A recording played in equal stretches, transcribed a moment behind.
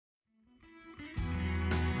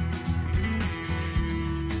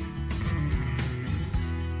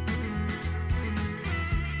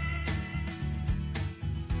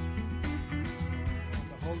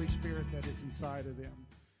inside of them.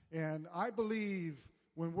 And I believe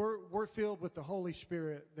when we're filled with the Holy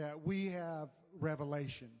Spirit that we have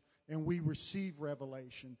revelation and we receive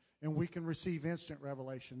revelation and we can receive instant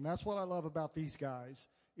revelation. That's what I love about these guys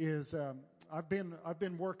is, I've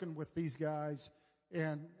been working with these guys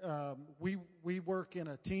and, we work in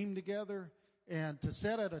a team together, and to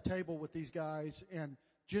sit at a table with these guys and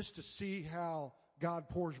just to see how God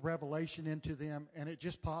pours revelation into them, and it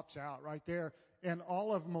just pops out right there. And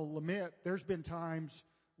all of them will admit there's been times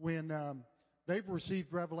when they've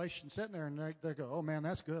received revelation sitting there and they go, oh man,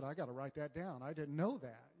 that's good. I got to write that down. I didn't know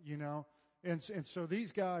that, And so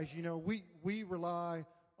these guys, we rely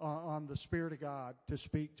on the Spirit of God to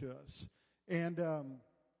speak to us. And,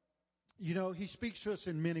 He speaks to us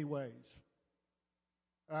in many ways.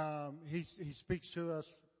 He speaks to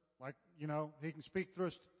us like, He can speak through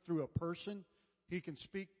us through a person. He can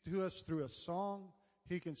speak to us through a song.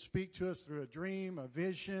 He can speak to us through a dream, a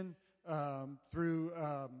vision, through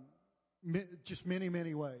just many,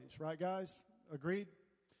 many ways. Right, guys? Agreed?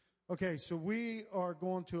 Okay, so we are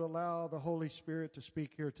going to allow the Holy Spirit to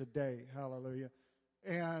speak here today. Hallelujah.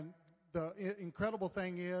 And the incredible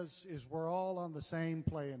thing is we're all on the same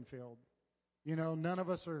playing field. None of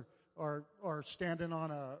us are standing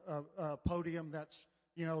on a podium that's,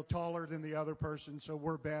 taller than the other person, so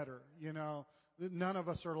we're better, None of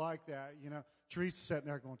us are like that, Teresa's sitting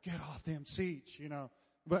there going, get off them seats,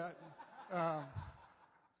 But,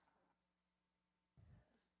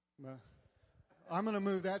 I'm going to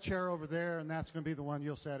move that chair over there, and that's going to be the one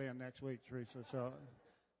you'll sit in next week, Teresa. So,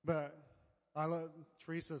 but I love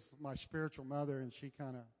Teresa's my spiritual mother, and she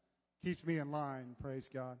kind of keeps me in line. Praise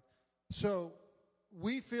God. So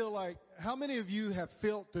we feel like, how many of you have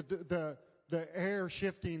felt the air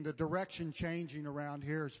shifting, the direction changing around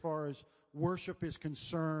here as far as worship is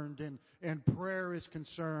concerned and prayer is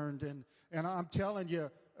concerned, and I'm telling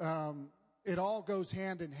you, it all goes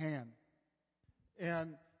hand in hand,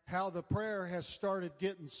 and how the prayer has started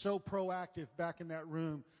getting so proactive back in that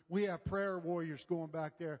room. We have prayer warriors going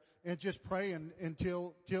back there and just praying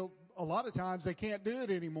until a lot of times they can't do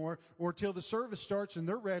it anymore, or till the service starts and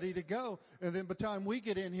they're ready to go. And then by the time we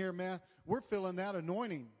get in here, man, we're feeling that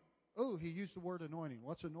anointing. Oh, he used the word anointing.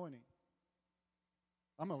 What's anointing?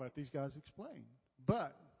 I'm going to let these guys explain.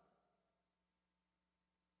 But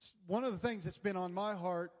one of the things that's been on my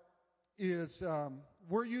heart is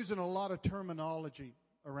we're using a lot of terminology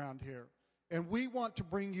around here. And we want to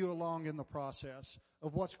bring you along in the process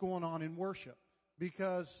of what's going on in worship.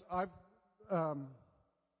 Because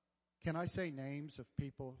can I say names of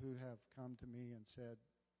people who have come to me and said,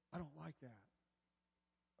 I don't like that?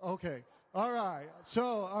 Okay. All right.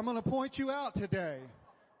 So I'm going to point you out today.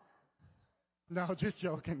 No, just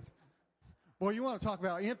joking. Well, you want to talk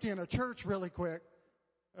about emptying a church really quick.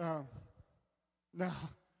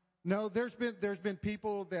 No, there's been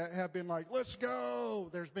people that have been like, let's go.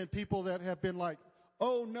 There's been people that have been like,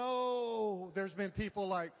 oh no. There's been people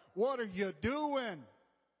like, what are you doing?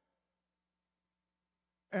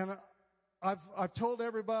 And I've told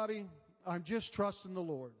everybody, I'm just trusting the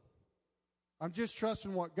Lord. I'm just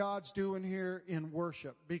trusting what God's doing here in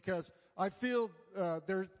worship, because I feel,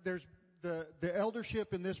 there's the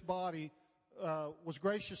eldership in this body was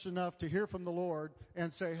gracious enough to hear from the Lord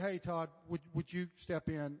and say, hey, Todd, would you step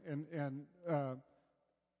in and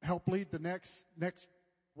help lead the next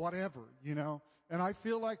whatever, And I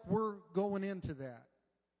feel like we're going into that.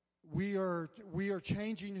 We are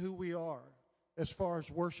changing who we are as far as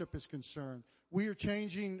worship is concerned. We are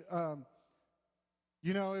changing, I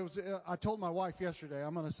told my wife yesterday,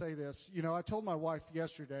 I'm going to say this, I told my wife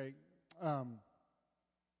yesterday, I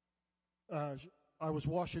was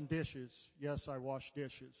washing dishes. Yes, I wash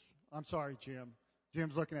dishes. I'm sorry, Jim.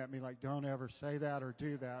 Jim's looking at me like, don't ever say that or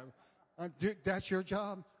do that. That's your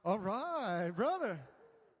job? All right, brother.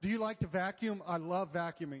 Do you like to vacuum? I love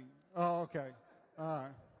vacuuming. Oh, okay. All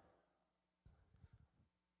right.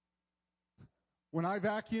 When I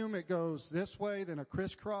vacuum, it goes this way, then a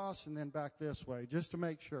crisscross, and then back this way, just to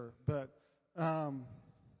make sure. But,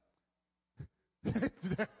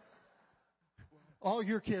 all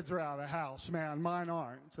your kids are out of the house, man. Mine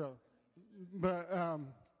aren't. So, but,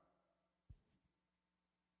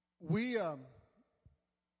 we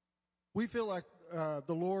feel like, the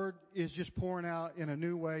Lord is just pouring out in a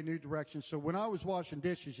new way, new direction. So when I was washing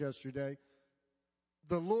dishes yesterday,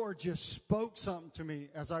 the Lord just spoke something to me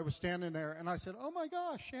as I was standing there, and I said, oh my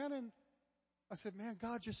gosh, Shannon. I said, man,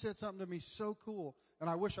 God just said something to me so cool. And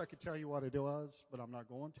I wish I could tell you what it was, but I'm not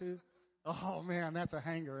going to. Oh man, that's a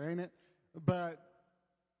hanger, ain't it? But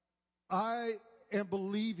I am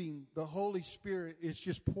believing the Holy Spirit is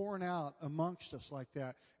just pouring out amongst us like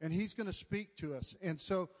that. And He's going to speak to us. And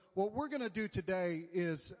so what we're going to do today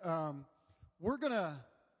is we're going to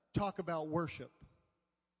talk about worship.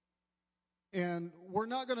 And we're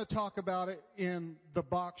not going to talk about it in the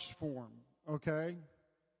box form, okay?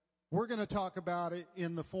 We're going to talk about it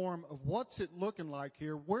in the form of what's it looking like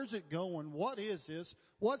here? Where's it going? What is this?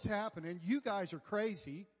 What's happening? You guys are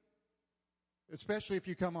crazy. Especially if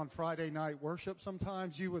you come on Friday night worship,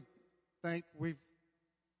 sometimes you would think we've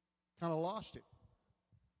kind of lost it.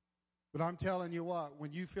 But I'm telling you what,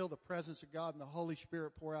 when you feel the presence of God and the Holy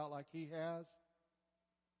Spirit pour out like He has,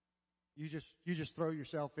 you just throw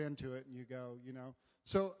yourself into it and you go, you know.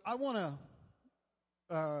 So I'm going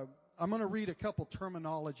to read a couple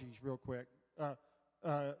terminologies real quick,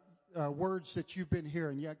 words that you've been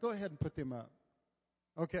hearing. Yeah, go ahead and put them up.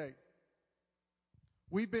 Okay.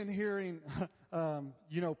 We've been hearing,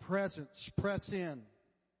 presence, press in,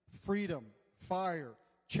 freedom, fire,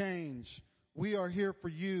 change. We are here for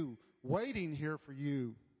you, waiting here for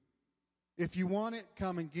you. If you want it,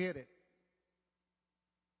 come and get it.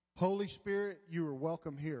 Holy Spirit, you are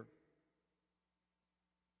welcome here.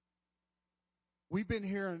 We've been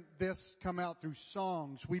hearing this come out through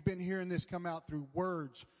songs. We've been hearing this come out through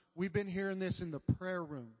words. We've been hearing this in the prayer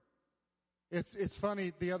room. It's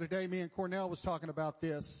funny, the other day, me and Cornell was talking about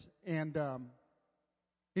this, and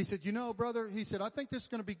he said, you know, brother, he said, I think this is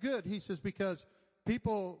going to be good. He says, because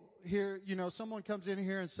people hear, you know, someone comes in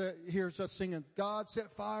here and hears us singing, God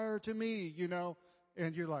set fire to me, you know,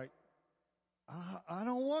 and you're like, I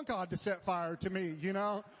don't want God to set fire to me, you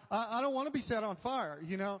know. I don't want to be set on fire,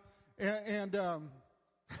 you know. And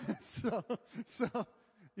so,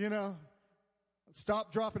 you know,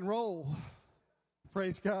 stop, drop, and roll.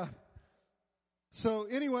 Praise God. So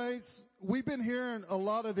anyways, we've been hearing a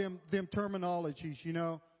lot of them terminologies, you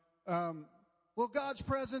know. Well, God's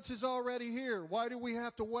presence is already here. Why do we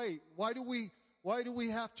have to wait? Why do we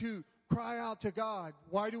have to cry out to God?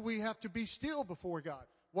 Why do we have to be still before God?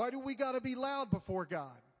 Why do we got to be loud before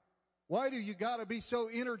God? Why do you got to be so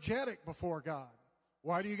energetic before God?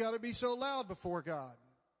 Why do you got to be so loud before God?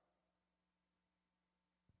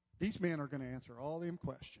 These men are going to answer all them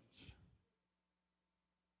questions.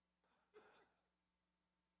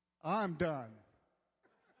 I'm done.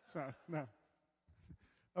 So, no.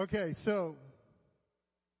 Okay, so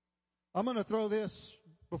I'm going to throw this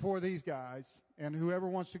before these guys, and whoever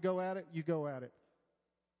wants to go at it, you go at it.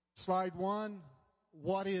 Slide 1,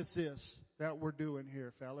 what is this that we're doing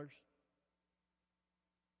here, fellers?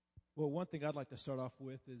 Well, one thing I'd like to start off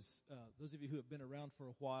with is those of you who have been around for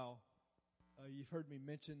a while, you've heard me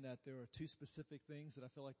mention that there are 2 specific things that I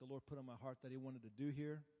feel like the Lord put on my heart that He wanted to do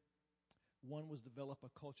here. One was develop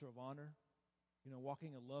a culture of honor, you know,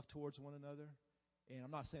 walking in love towards one another. And I'm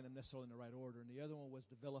not saying them necessarily in the right order. And the other one was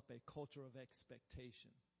develop a culture of expectation.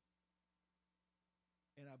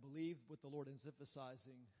 And I believe what the Lord is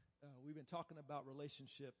emphasizing, we've been talking about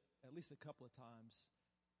relationship at least a couple of times.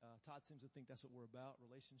 Todd seems to think that's what we're about,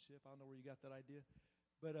 relationship. I don't know where you got that idea.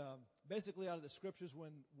 But basically out of the scriptures,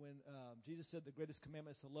 when Jesus said the greatest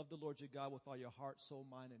commandment is to love the Lord your God with all your heart, soul,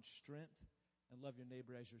 mind, and strength, and love your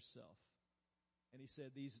neighbor as yourself. And He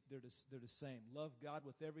said they're the same. Love God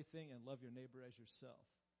with everything and love your neighbor as yourself.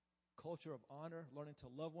 Culture of honor, learning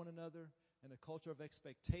to love one another, and a culture of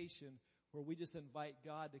expectation where we just invite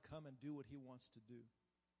God to come and do what He wants to do.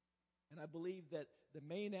 And I believe that the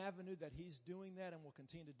main avenue that He's doing that and will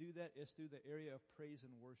continue to do that is through the area of praise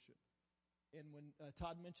and worship. And when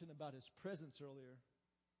Todd mentioned about His presence earlier,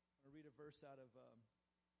 I'm going to read a verse out of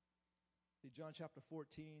John chapter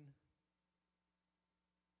 14.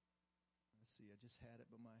 Let's see, I just had it,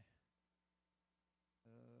 but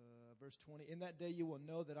verse 20. In that day you will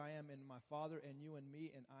know that I am in my Father, and you in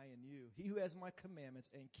me, and I in you. He who has my commandments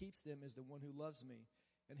and keeps them is the one who loves me.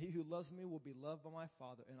 And he who loves me will be loved by my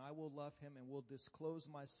Father, and I will love him and will disclose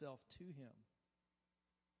myself to him.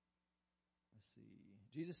 Let's see.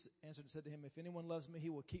 Jesus answered and said to him, if anyone loves me, he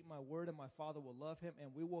will keep my word, and my Father will love him,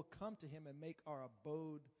 and we will come to him and make our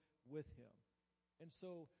abode with him. And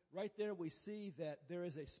so right there we see that there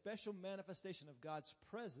is a special manifestation of God's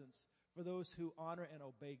presence for those who honor and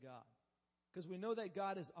obey God. Because we know that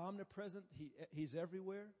God is omnipresent. He's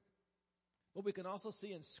everywhere. But we can also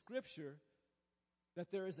see in Scripture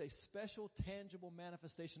that there is a special, tangible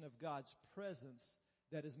manifestation of God's presence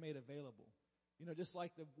that is made available. You know, just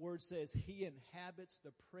like the word says, He inhabits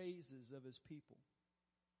the praises of His people.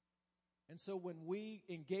 And so when we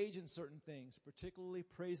engage in certain things, particularly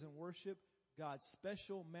praise and worship, God's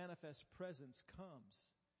special manifest presence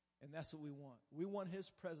comes. And that's what we want. We want His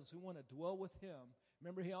presence. We want to dwell with Him.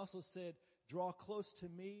 Remember, He also said, draw close to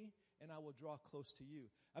me, and I will draw close to you.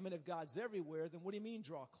 I mean, if God's everywhere, then what do you mean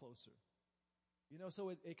draw closer? You know, so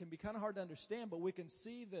it can be kind of hard to understand, but we can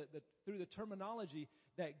see that through the terminology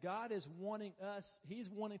that God is wanting us, He's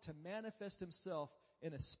wanting to manifest Himself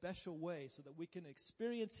in a special way so that we can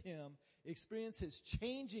experience Him, experience His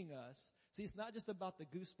changing us. See, it's not just about the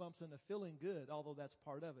goosebumps and the feeling good, although that's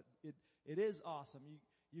part of it. It is awesome.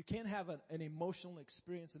 You can have an emotional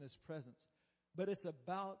experience in His presence, but it's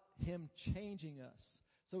about Him changing us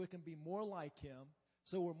so it can be more like Him,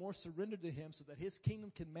 so we're more surrendered to Him so that His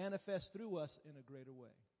kingdom can manifest through us in a greater way.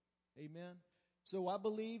 Amen? So I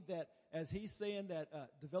believe that as He's saying that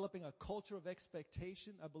developing a culture of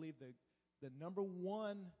expectation, I believe the number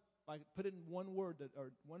one, if I put it in one word or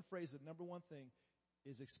one phrase, the number one thing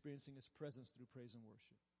is experiencing His presence through praise and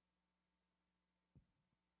worship.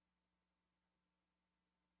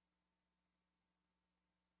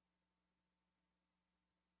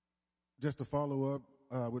 Just to follow up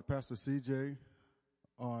with Pastor CJ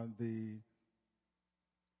on the,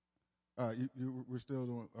 we're still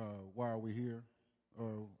doing, why are we here?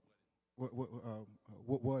 Or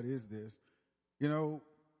what is this? You know,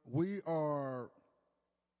 we are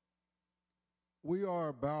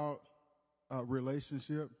about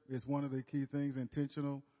relationship. It's one of the key things,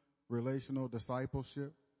 intentional, relational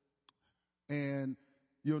discipleship. And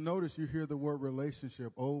you'll notice you hear the word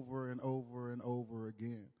relationship over and over and over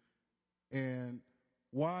again. And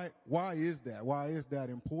why is that? Why is that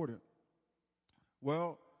important?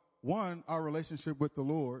 Well, one, our relationship with the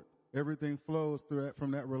Lord, everything flows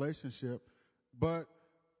from that relationship, but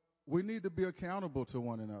we need to be accountable to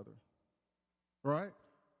one another, right?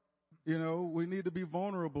 You know, we need to be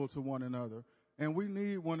vulnerable to one another, and we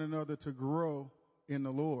need one another to grow in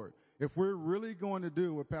the Lord. If we're really going to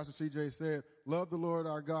do what Pastor CJ said, love the Lord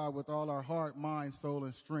our God with all our heart, mind, soul,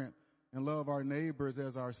 and strength, and love our neighbors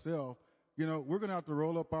as ourselves, you know, we're going to have to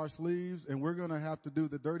roll up our sleeves, and we're going to have to do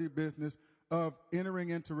the dirty business of entering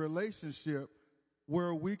into relationship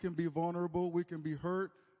where we can be vulnerable, we can be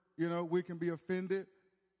hurt, you know, we can be offended,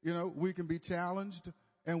 you know, we can be challenged,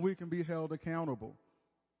 and we can be held accountable.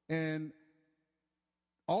 And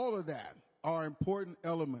all of that are important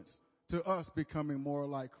elements to us becoming more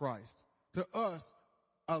like Christ, to us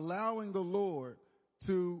allowing the Lord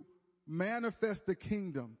to manifest the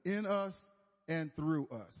kingdom in us and through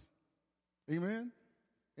us. Amen?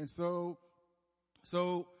 And so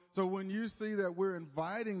when you see that we're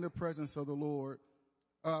inviting the presence of the Lord,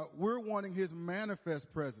 we're wanting His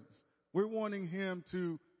manifest presence. We're wanting Him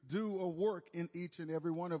to do a work in each and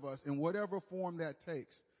every one of us in whatever form that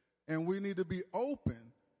takes. And we need to be open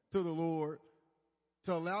to the Lord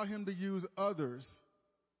to allow Him to use others,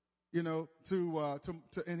 you know, to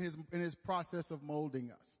in His process of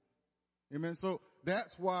molding us. Amen. So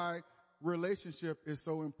that's why relationship is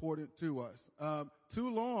so important to us.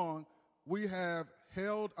 Too long we have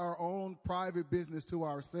held our own private business to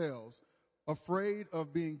ourselves, afraid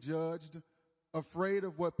of being judged, afraid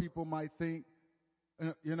of what people might think,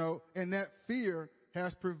 you know, and that fear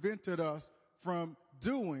has prevented us from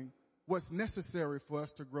doing what's necessary for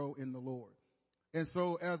us to grow in the Lord. And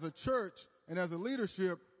so as a church and as a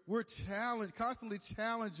leadership, we're constantly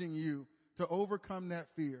challenging you to overcome that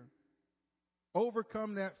fear.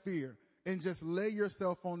 Overcome that fear and just lay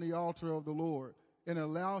yourself on the altar of the Lord and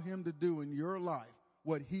allow Him to do in your life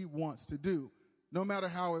what He wants to do. No matter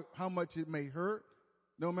how much it may hurt,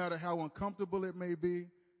 no matter how uncomfortable it may be,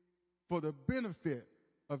 for the benefit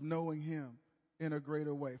of knowing Him in a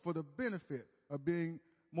greater way, for the benefit of being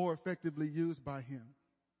more effectively used by Him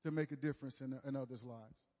to make a difference in others'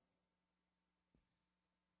 lives.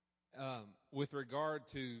 With regard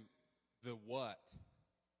to the what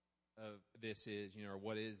of this is, you know, or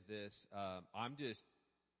what is this, I'm just,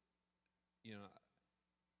 you know,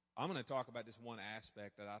 I'm going to talk about just one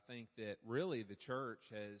aspect that I think that really the church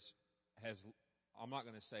has I'm not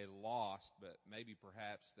going to say lost, but maybe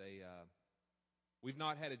perhaps we've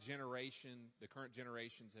not had a generation, the current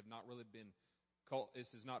generations have not really been,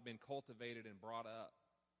 this has not been cultivated and brought up,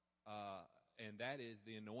 and that is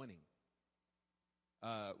the anointing.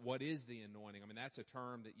 What is the anointing? I mean, that's a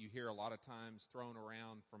term that you hear a lot of times thrown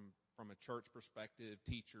around from a church perspective,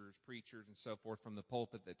 teachers, preachers, and so forth from the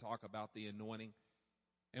pulpit that talk about the anointing.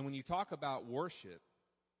 And when you talk about worship,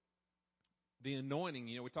 the anointing,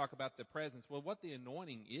 you know, we talk about the presence. Well, what the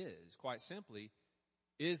anointing is, quite simply,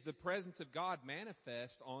 is the presence of God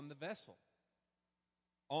manifest on the vessel,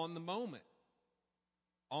 on the moment,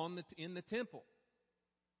 in the temple.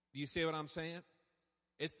 Do you see what I'm saying?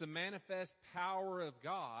 It's the manifest power of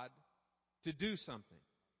God to do something.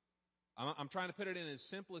 I'm trying to put it in as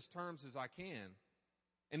simplest terms as I can.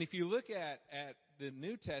 And if you look at the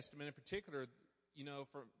New Testament in particular,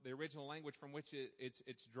 from the original language from which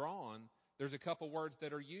it's drawn, there's a couple words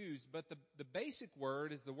that are used, but the basic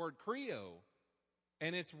word is the word Kreo,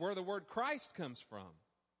 and it's where the word Christ comes from.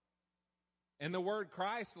 And the word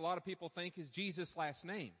Christ, a lot of people think, is Jesus' last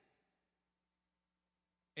name.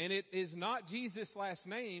 And it is not Jesus' last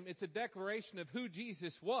name. It's a declaration of who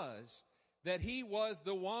Jesus was, that he was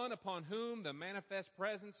the one upon whom the manifest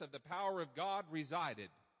presence of the power of God resided.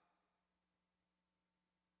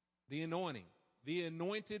 The anointing, the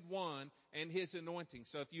anointed one and his anointing.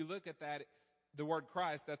 So if you look at that, the word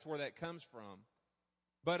Christ, that's where that comes from.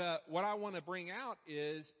 But what I want to bring out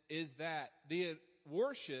is that the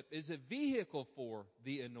worship is a vehicle for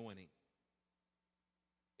the anointing.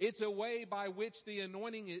 It's a way by which the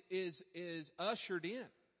anointing is ushered in.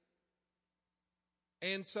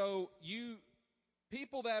 And so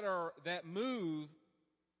people that move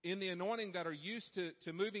in the anointing, that are used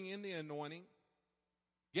to moving in the anointing,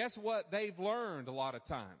 guess what they've learned a lot of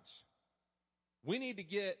times? We need to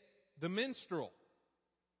get the minstrel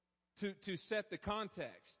to set the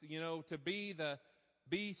context, to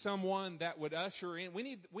be someone that would usher in.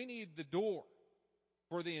 We need the door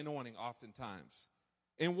for the anointing oftentimes.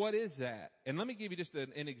 And what is that? And let me give you just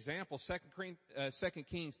an example. 2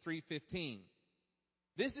 Kings 3:15.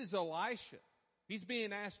 This is Elisha. He's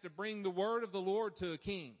being asked to bring the word of the Lord to a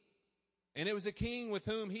king. And it was a king with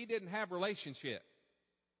whom he didn't have relationship.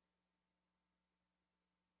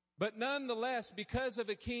 But nonetheless, because of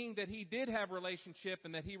a king that he did have relationship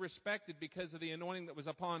and that he respected because of the anointing that was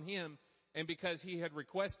upon him, and because he had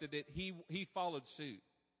requested it, he followed suit.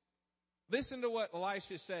 Listen to what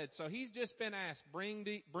Elisha said. So he's just been asked, bring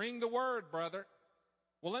the word, brother.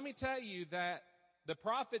 Well, let me tell you that the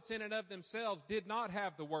prophets in and of themselves did not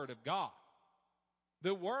have the word of God.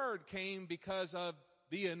 The word came because of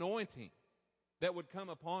the anointing that would come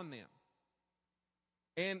upon them.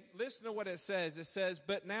 And listen to what it says. It says,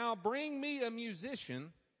 but now bring me a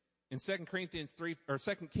musician in 2 Kings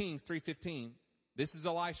 3:15. This is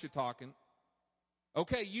Elisha talking.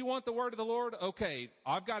 Okay, you want the word of the Lord? Okay,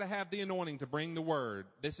 I've got to have the anointing to bring the word.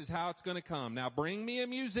 This is how it's going to come. Now bring me a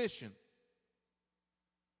musician.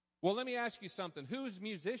 Well, let me ask you something. Who's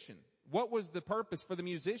musician? What was the purpose for the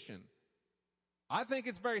musician? I think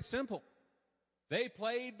it's very simple. They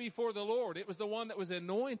played before the Lord. It was the one that was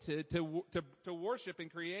anointed to worship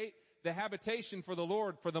and create the habitation for the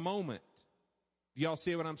Lord for the moment. Do y'all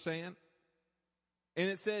see what I'm saying? And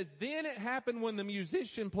it says, then it happened when the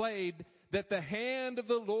musician played that the hand of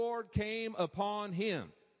the Lord came upon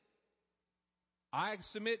him. I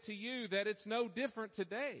submit to you that it's no different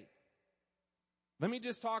today. Let me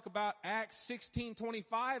just talk about Acts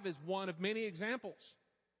 16:25 as one of many examples.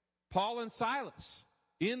 Paul and Silas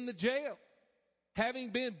in the jail,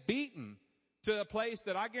 having been beaten to a place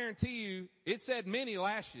that I guarantee you, it said many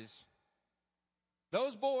lashes.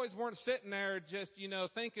 Those boys weren't sitting there just,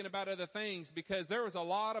 thinking about other things, because there was a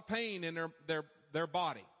lot of pain in their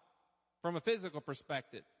body from a physical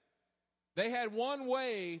perspective. They had one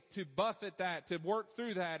way to buffet that, to work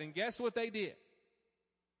through that, and guess what they did?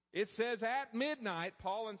 It says at midnight,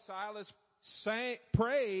 Paul and Silas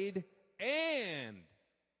prayed and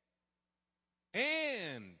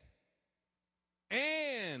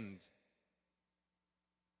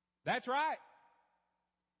that's right.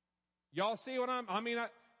 Y'all see what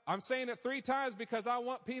I'm saying it 3 times because I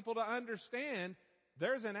want people to understand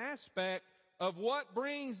there's an aspect of what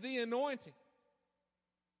brings the anointing.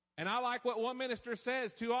 And I like what one minister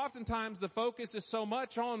says, too oftentimes the focus is so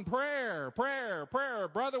much on prayer.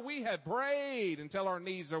 Brother, we have prayed until our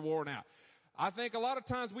knees are worn out. I think a lot of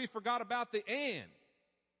times we forgot about the and.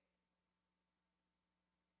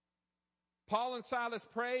 Paul and Silas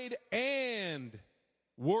prayed and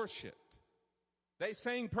worshiped. They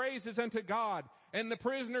sang praises unto God, and the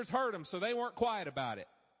prisoners heard them, so they weren't quiet about it.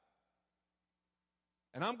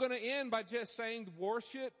 And I'm going to end by just saying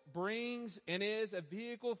worship brings and is a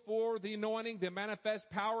vehicle for the anointing, the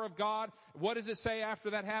manifest power of God. What does it say after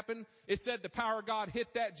that happened? It said the power of God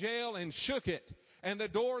hit that jail and shook it. And the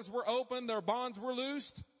doors were open, their bonds were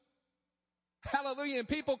loosed. Hallelujah. And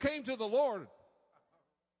people came to the Lord.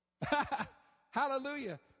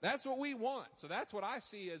 Hallelujah. That's what we want. So that's what I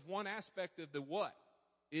see as one aspect of the what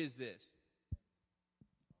is this.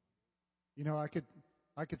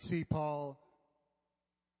 I could see Paul.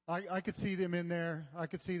 I could see them in there. I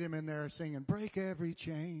could see them in there singing, break every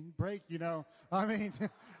chain, break, you'd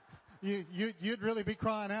really be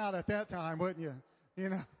crying out at that time, wouldn't you?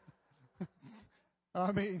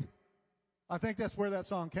 I think that's where that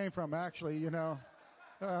song came from, actually,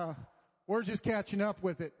 we're just catching up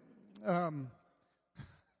with it.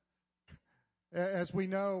 As we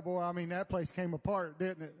know, boy, I mean, that place came apart,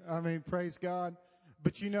 didn't it? I mean, praise God.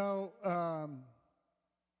 But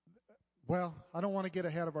well, I don't want to get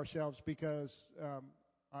ahead of ourselves because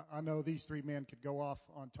I know these three men could go off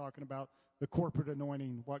on talking about the corporate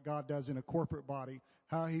anointing, what God does in a corporate body,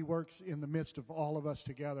 how He works in the midst of all of us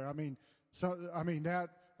together. I mean,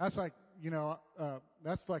 that's like,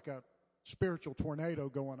 that's like a spiritual tornado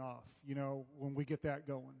going off, when we get that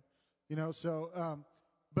going,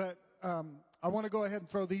 but I want to go ahead and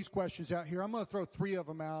throw these questions out here. I'm going to throw three of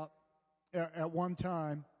them out at one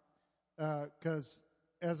time, because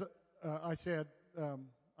as I said,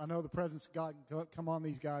 I know the presence of God can come on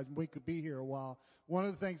these guys, and we could be here a while. One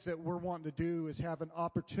of the things that we're wanting to do is have an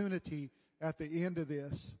opportunity at the end of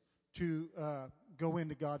this to go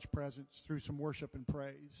into God's presence through some worship and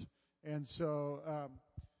praise. And so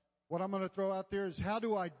what I'm going to throw out there is, how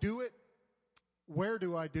do I do it? Where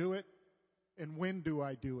do I do it? And when do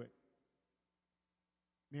I do it?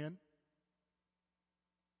 Men?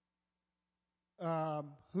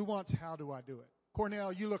 Who wants how do I do it?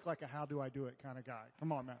 Cornell, you look like a how do I do it kind of guy.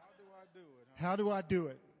 Come on, man. How do I do it? How do I do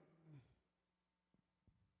it?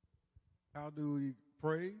 How do we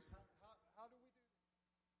praise? How do we do?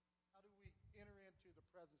 How do we enter into the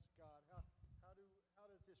presence of God? How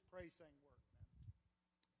does this praise thing work, man?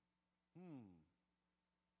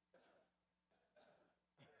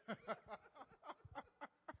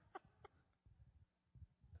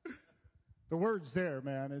 The word's there,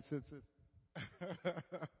 man. It's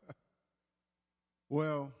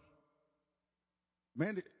Well,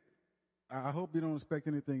 Mandy, I hope you don't expect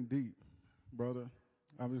anything deep, brother.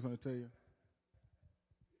 I'm just going to tell you.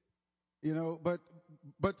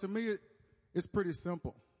 But to me, it's pretty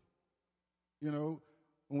simple. When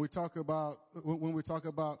we talk about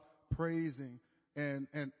praising and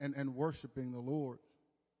worshiping the Lord,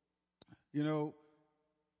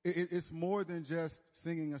 it's more than just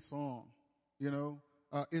singing a song.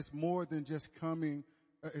 It's more than just coming.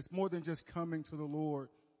 It's more than just coming to the Lord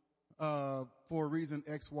for a reason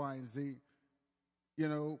X, Y, and Z.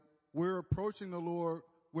 We're approaching the Lord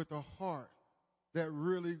with a heart that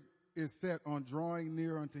really is set on drawing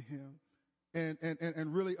near unto Him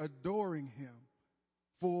and really adoring Him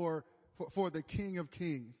for the King of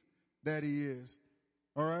Kings that He is.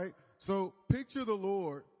 All right? So picture the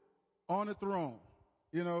Lord on a throne.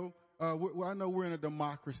 I know we're in a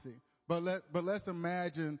democracy, but let's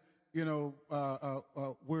imagine,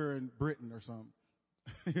 we're in Britain or something,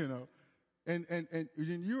 and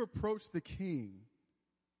you approach the King.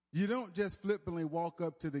 You don't just flippantly walk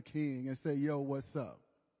up to the King and say, "Yo, what's up?"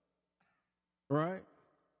 Right?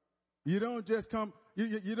 You don't just come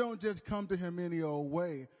to Him any old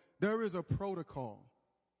way. There is a protocol.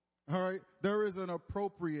 All right? There is an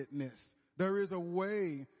appropriateness. There is a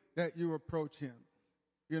way that you approach Him.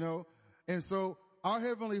 And so our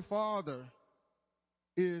Heavenly Father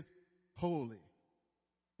is holy.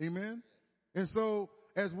 Amen? And so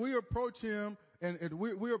as we approach Him and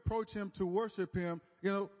we approach Him to worship Him,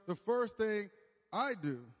 the first thing I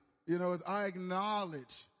do, is I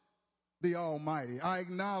acknowledge the Almighty. I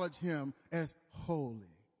acknowledge Him as holy.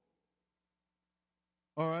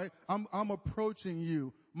 All right? I'm approaching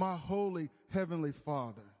you, my holy Heavenly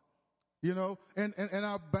Father. And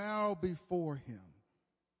I bow before Him.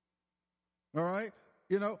 All right?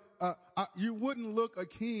 You wouldn't look a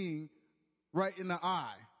king right in the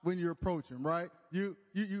eye when you approach Him, right? You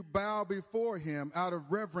bow before Him out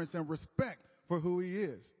of reverence and respect for who He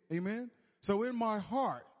is. Amen? So in my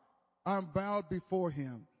heart, I'm bowed before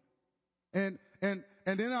Him. And then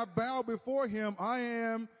I bow before Him. I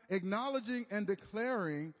am acknowledging and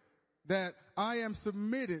declaring that I am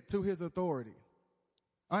submitted to His authority.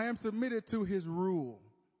 I am submitted to His rule.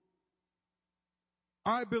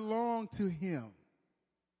 I belong to Him.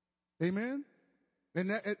 Amen? And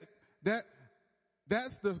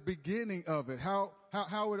that's the beginning of it, how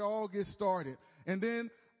it all gets started. And then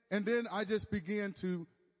I just begin to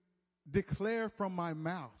declare from my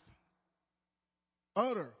mouth,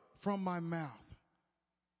 utter from my mouth,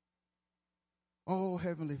 "Oh,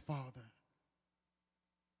 Heavenly Father,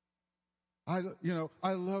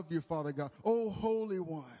 I love you, Father God. Oh, Holy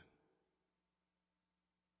One,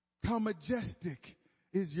 how majestic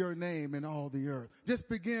is your name in all the earth." Just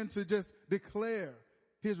begin to just declare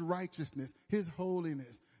His righteousness, His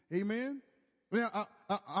holiness. Amen? Now,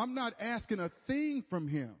 I'm not asking a thing from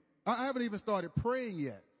Him. I haven't even started praying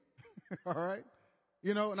yet. All right?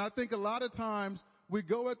 And I think a lot of times we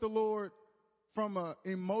go at the Lord from an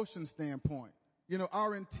emotion standpoint.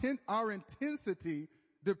 Our intensity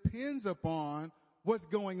depends upon what's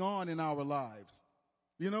going on in our lives.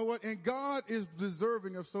 You know what? And God is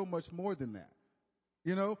deserving of so much more than that.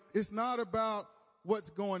 You know, it's not about what's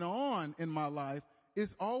going on in my life.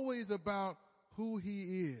 It's always about who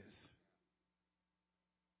he is,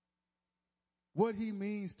 what he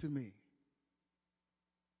means to me.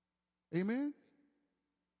 Amen?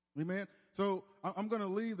 Amen. So I'm going to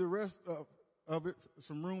leave the rest of it,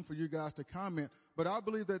 some room for you guys to comment. But I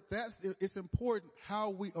believe that it's important how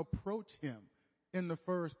we approach him in the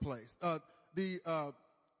first place. The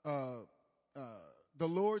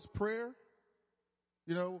Lord's Prayer,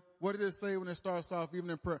 you know, what did it say when it starts off even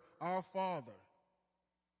in prayer? Our Father,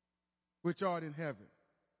 which art in heaven,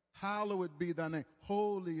 hallowed be thy name.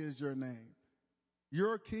 Holy is your name.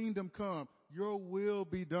 Your kingdom come. Your will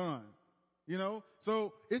be done. You know,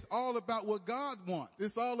 so it's all about what God wants.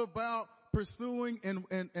 It's all about pursuing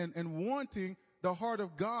and wanting the heart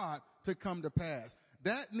of God to come to pass.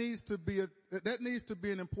 That needs to be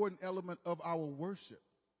an important element of our worship.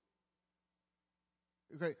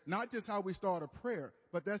 Okay, not just how we start a prayer,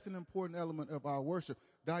 but that's an important element of our worship.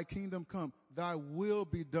 Thy kingdom come, thy will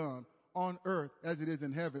be done on earth as it is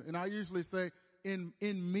in heaven. And I usually say in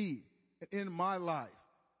me, in my life,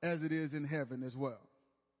 as it is in heaven as well.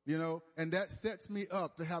 You know, and that sets me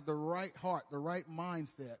up to have the right heart, the right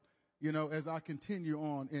mindset, you know, as I continue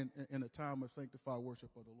on in a time of sanctified worship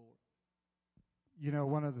of the Lord. You know,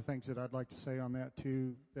 one of the things that I'd like to say on that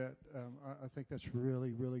too, that I think that's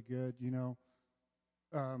really, really good. You know,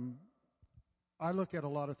 I look at a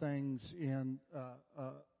lot of things in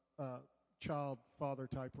child-father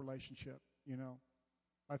type relationship. You know,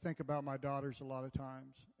 I think about my daughters a lot of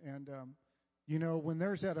times, and you know, when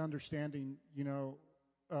there's that understanding, you know,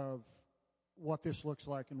 of what this looks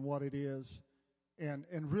like and what it is, and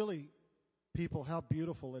really, people, how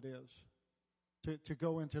beautiful it is to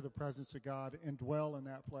go into the presence of God and dwell in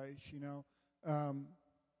that place. You know,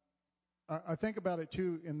 I think about it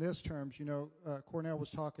too in this terms. You know, Cornell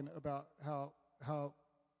was talking about how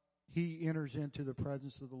he enters into the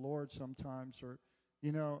presence of the Lord sometimes, or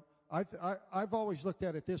you know, I've always looked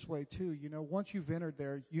at it this way too. You know, once you've entered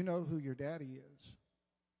there, you know who your daddy is.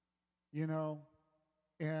 You know.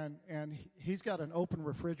 And he's got an open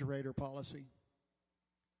refrigerator policy.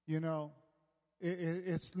 You know,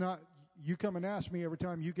 it's not, you come and ask me every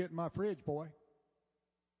time you get in my fridge, boy.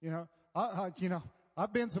 You know,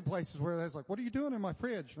 I've been some places where they're like, what are you doing in my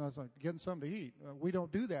fridge? And I was like, getting something to eat. We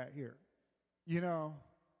don't do that here. You know,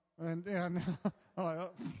 and I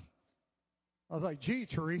was like, gee,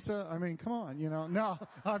 Teresa, I mean, come on, you know. No,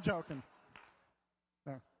 I'm joking.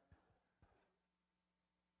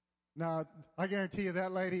 No, I guarantee you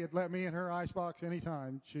that lady would let me in her icebox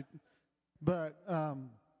anytime. But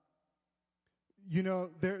you know,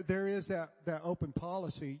 there is that open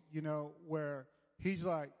policy, you know, where he's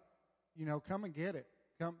like, you know, come and get it.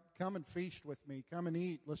 Come and feast with me. Come and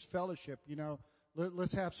eat. Let's fellowship, you know.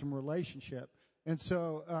 Let's have some relationship. And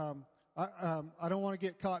so I don't want to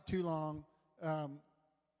get caught too long. But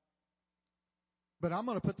I'm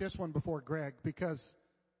going to put this one before Greg, because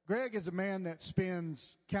Greg is a man that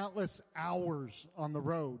spends countless hours on the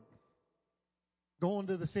road, going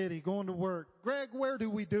to the city, going to work. Greg, where do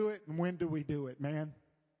we do it and when do we do it, man?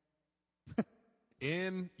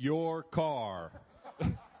 In your car.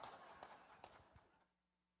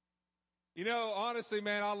 You know, honestly,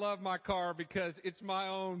 man, I love my car because it's my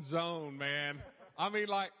own zone, man. I mean,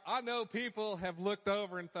 like, I know people have looked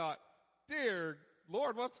over and thought, dear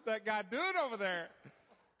Lord, what's that guy doing over there?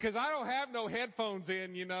 Because I don't have no headphones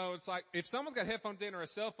in, you know. It's like, if someone's got headphones in or a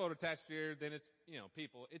cell phone attached to here, then it's, you know,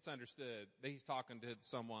 people, it's understood that he's talking to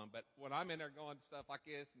someone. But when I'm in there going stuff like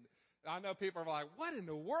this, and I know people are like, what in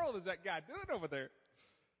the world is that guy doing over there?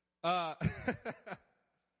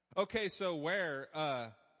 Okay, so where,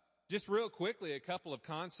 just real quickly, a couple of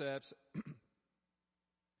concepts.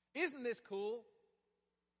 Isn't this cool?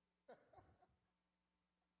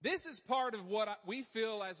 This is part of what we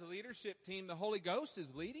feel as a leadership team the Holy Ghost is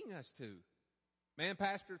leading us to. Man,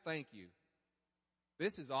 Pastor, thank you.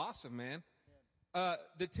 This is awesome, man.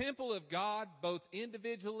 The temple of God, both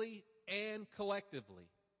individually and collectively.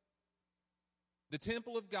 The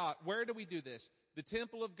temple of God. Where do we do this? The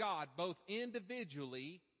temple of God, both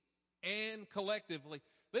individually and collectively.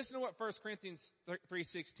 Listen to what 1 Corinthians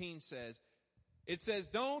 3:16 says. It says,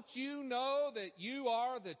 don't you know that you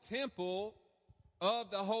are the temple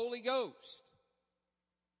of the Holy Ghost?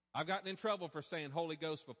 I've gotten in trouble for saying Holy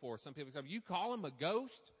Ghost before. Some people say, you call him a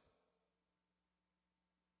ghost?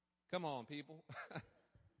 Come on, people.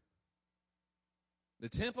 The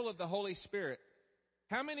temple of the Holy Spirit.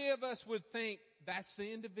 How many of us would think that's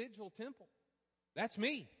the individual temple? That's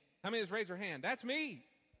me. How many of us raise their hand? That's me.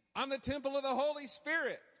 I'm the temple of the Holy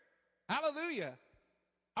Spirit. Hallelujah.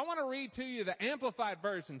 I want to read to you the Amplified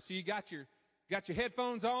version so you got Got your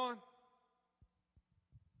headphones on?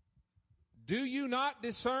 Do you not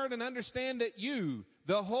discern and understand that you,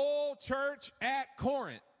 the whole church at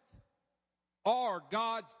Corinth, are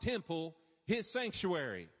God's temple, His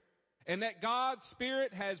sanctuary, and that God's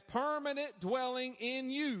Spirit has permanent dwelling in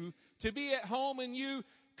you to be at home in you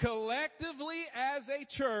collectively as a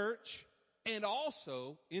church and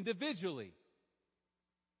also individually?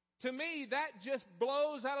 To me, that just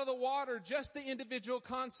blows out of the water just the individual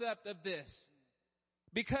concept of this.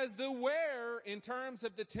 Because the where in terms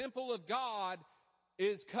of the temple of God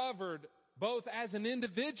is covered both as an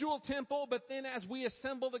individual temple, but then as we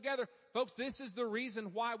assemble together. Folks, this is the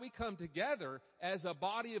reason why we come together as a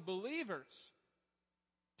body of believers.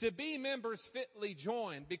 To be members fitly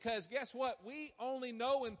joined. Because guess what? We only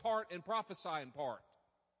know in part and prophesy in part.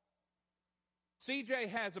 CJ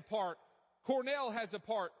has a part. Cornell has a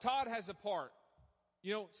part. Todd has a part.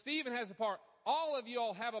 Stephen has a part. All of you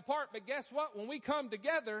all have a part, but guess what? When we come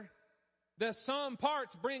together, the sum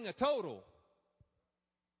parts bring a total.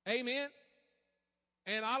 Amen?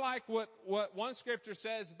 And I like what one scripture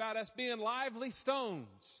says about us being lively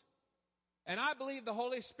stones. And I believe the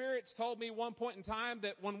Holy Spirit's told me one point in time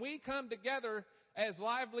that when we come together as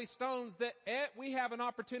lively stones, that we have an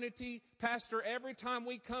opportunity, Pastor, every time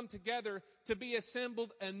we come together to be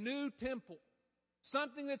assembled a new temple.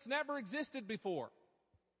 Something that's never existed before.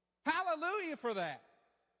 Hallelujah for that.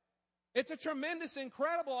 It's a tremendous,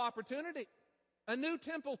 incredible opportunity. A new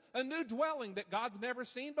temple, a new dwelling that God's never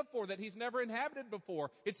seen before, that He's never inhabited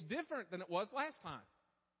before. It's different than it was last time.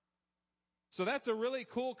 So that's a really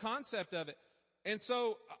cool concept of it. And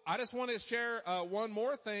so I just want to share one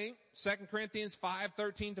more thing. 2 Corinthians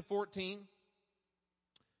 5:13-14.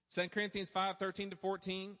 2 Corinthians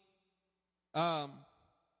 5:13-14.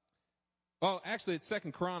 Actually, it's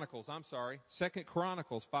 2 Chronicles. I'm sorry. 2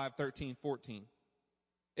 Chronicles 5:13-14.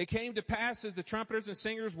 It came to pass as the trumpeters and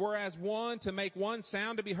singers were as one to make one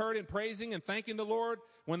sound to be heard in praising and thanking the Lord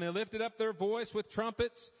when they lifted up their voice with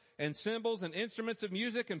trumpets and cymbals and instruments of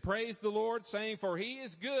music and praised the Lord, saying, "For He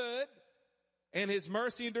is good, and His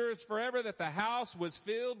mercy endures forever," that the house was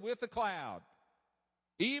filled with a cloud,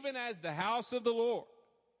 even as the house of the Lord,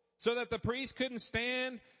 so that the priest couldn't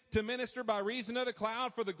stand to minister by reason of the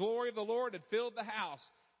cloud, for the glory of the Lord had filled the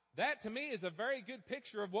house. That to me is a very good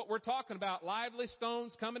picture of what we're talking about. Lively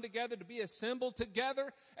stones coming together to be assembled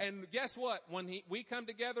together. And guess what? When we come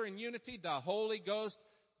together in unity, the Holy Ghost,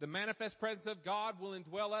 the manifest presence of God will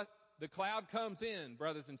indwell us. The cloud comes in,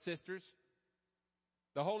 brothers and sisters.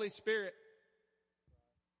 The Holy Spirit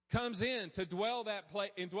comes in to indwell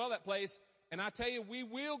that place. And I tell you, we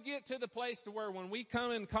will get to the place to where when we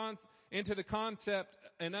come into the concept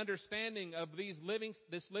and understanding of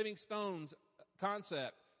this living stones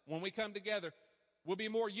concept, when we come together, we'll be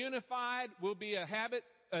more unified. We'll be an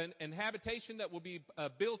habitation that will be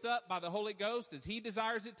built up by the Holy Ghost as He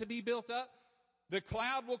desires it to be built up. The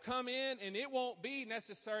cloud will come in, and it won't be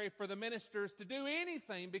necessary for the ministers to do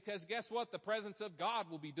anything, because guess what? The presence of God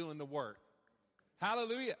will be doing the work.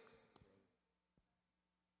 Hallelujah.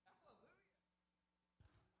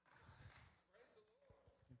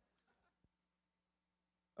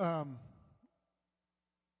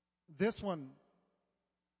 This one,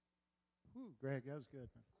 Greg, that was good.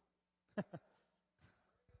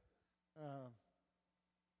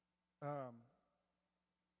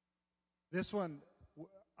 This one,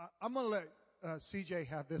 I'm going to let CJ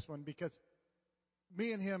have this one, because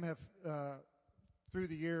me and him have, through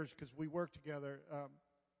the years, because we work together,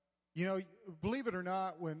 believe it or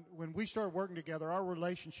not, when we started working together, our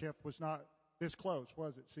relationship was not this close,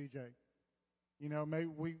 was it, CJ? Maybe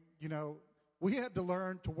we had to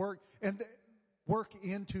learn to work and work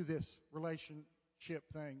into this relationship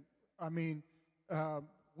thing. I mean,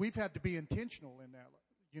 we've had to be intentional in that.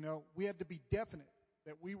 We had to be definite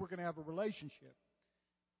that we were going to have a relationship.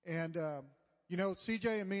 And,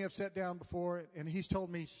 CJ and me have sat down before, and he's told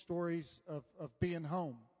me stories of being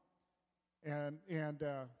home. And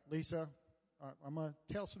Lisa, I'm going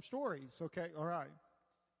to tell some stories. Okay. All right.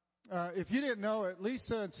 If you didn't know it,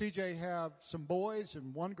 Lisa and CJ have some boys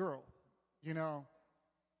and one girl,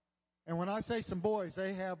 And when I say some boys,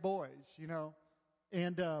 they have boys,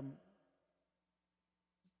 And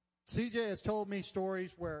CJ has told me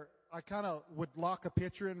stories where I kind of would lock a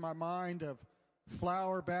picture in my mind of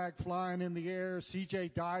flour bag flying in the air,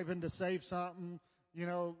 CJ diving to save something,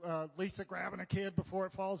 Lisa grabbing a kid before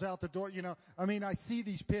it falls out the door, I see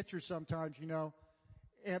these pictures sometimes,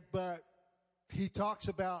 but he talks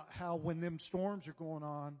about how when them storms are going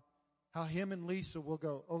on, how him and Lisa will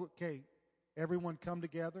go, okay, everyone come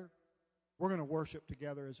together. We're going to worship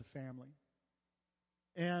together as a family.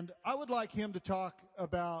 And I would like him to talk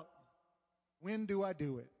about when do I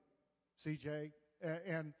do it, CJ?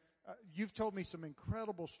 And you've told me some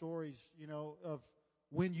incredible stories, of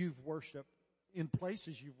when you've worshiped in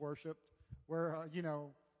places you've worshiped where,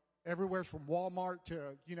 everywhere from Walmart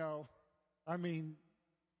to,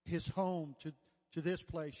 his home to this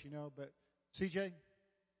place, but CJ?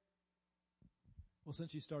 Well,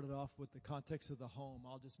 since you started off with the context of the home,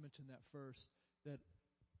 I'll just mention that first, that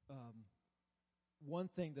one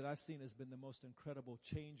thing that I've seen has been the most incredible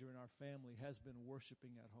changer in our family has been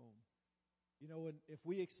worshiping at home. If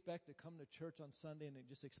we expect to come to church on Sunday and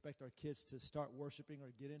just expect our kids to start worshiping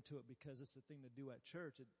or get into it because it's the thing to do at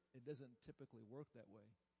church, it doesn't typically work that way.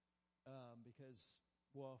 Because,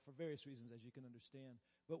 for various reasons, as you can understand.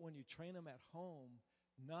 But when you train them at home,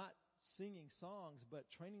 not singing songs, but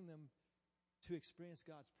training them to experience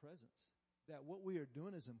God's presence, that what we are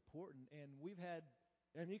doing is important.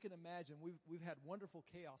 And you can imagine, we've had wonderful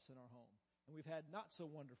chaos in our home, and we've had not so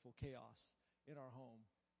wonderful chaos in our home.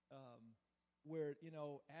 Where,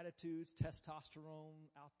 attitudes, testosterone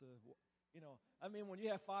when you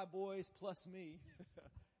have 5 boys plus me,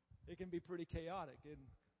 it can be pretty chaotic.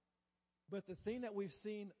 But the thing that we've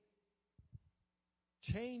seen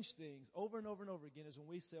change things over and over and over again is when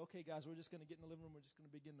we say, okay, guys, we're just going to get in the living room, we're just going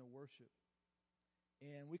to begin to worship.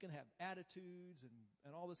 And we can have attitudes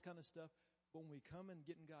and all this kind of stuff. But when we come and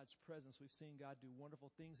get in God's presence, we've seen God do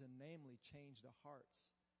wonderful things, and namely change the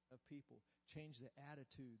hearts of people, change the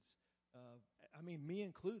attitudes. Me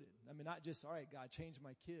included. Not just, all right, God, change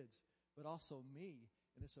my kids, but also me.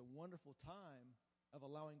 And it's a wonderful time of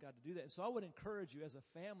allowing God to do that. And so I would encourage you as a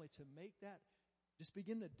family to make that, just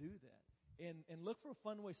begin to do that. And look for a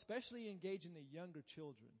fun way, especially engaging the younger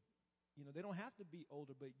children. They don't have to be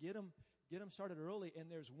older, but get them started early.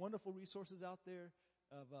 And there's wonderful resources out there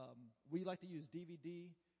we like to use DVD,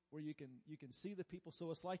 where you can see the people.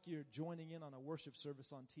 So it's like you're joining in on a worship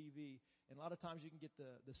service on TV. And a lot of times you can get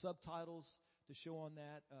the subtitles to show on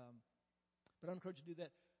that. But I encourage you to do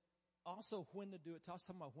that. Also, when to do it. Talk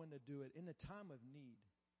about when to do it. In the time of need.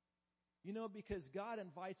 Because God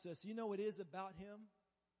invites us. It is about Him.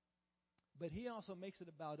 But He also makes it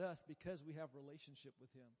about us because we have relationship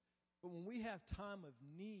with Him. But when we have time of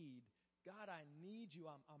need, God, I need you.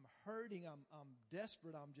 I'm hurting. I'm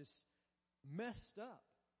desperate. I'm just messed up.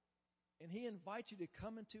 And He invites you to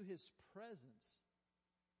come into His presence.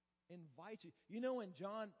 Invite you. In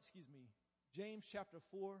James chapter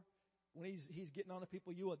 4, when he's getting on to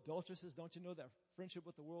people, you adulteresses, don't you know that friendship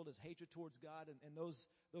with the world is hatred towards God? And those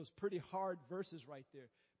pretty hard verses right there.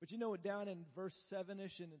 But down in verse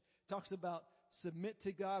 7-ish, and it talks about submit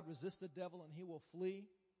to God, resist the devil, and he will flee.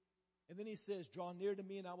 And then he says, draw near to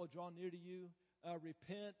me and I will draw near to you.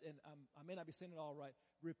 Repent, and I may not be saying it all right.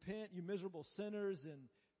 Repent, you miserable sinners, and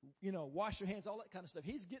wash your hands, all that kind of stuff.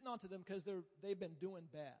 He's getting onto them because they've been doing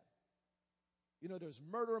bad. There's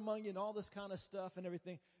murder among you and all this kind of stuff and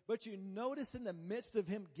everything. But you notice in the midst of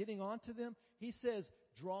him getting onto them, he says,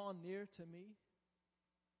 draw near to me.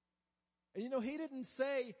 And he didn't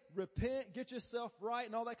say, repent, get yourself right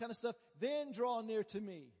and all that kind of stuff, then draw near to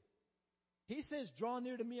me. He says, draw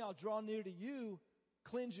near to me, I'll draw near to you.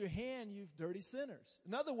 Cleanse your hand, you dirty sinners.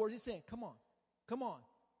 In other words, he's saying, come on,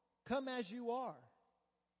 come as you are.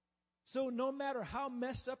 So no matter how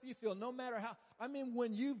messed up you feel, no matter how,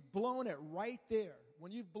 when you've blown it right there,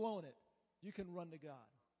 when you've blown it, you can run to God.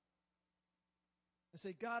 And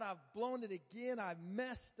say, God, I've blown it again. I've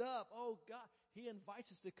messed up. Oh, God. He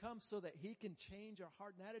invites us to come so that He can change our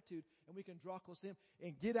heart and attitude, and we can draw close to Him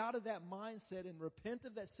and get out of that mindset and repent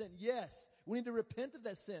of that sin. Yes, we need to repent of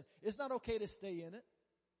that sin. It's not okay to stay in it.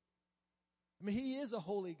 He is a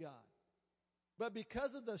holy God. But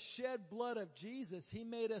because of the shed blood of Jesus, He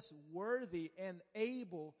made us worthy and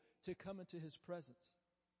able to come into His presence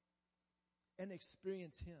and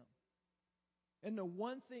experience Him. And the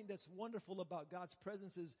one thing that's wonderful about God's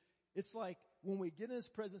presence is it's like when we get in His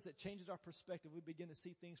presence, it changes our perspective. We begin to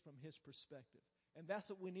see things from His perspective. And that's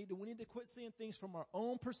what we need to. We need to quit seeing things from our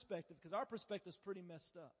own perspective, because our perspective is pretty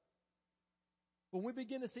messed up. When we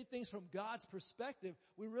begin to see things from God's perspective,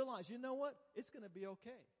 we realize, you know what? It's going to be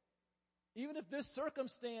okay. Even if this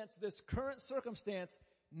circumstance, this current circumstance,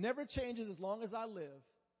 never changes as long as I live,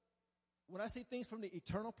 when I see things from the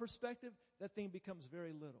eternal perspective, that thing becomes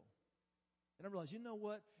very little. And I realize, you know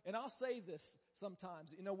what? And I'll say this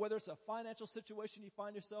sometimes, whether it's a financial situation you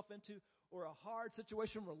find yourself into or a hard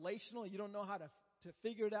situation relational, you don't know how to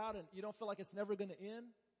figure it out and you don't feel like it's never going to end.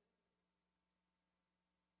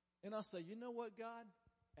 And I'll say, you know what, God?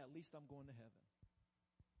 At least I'm going to heaven.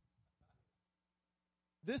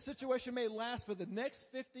 This situation may last for the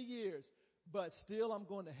next 50 years, but still I'm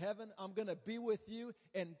going to heaven. I'm going to be with you.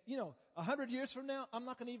 And, 100 years from now, I'm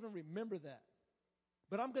not going to even remember that.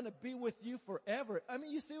 but I'm going to be with you forever. I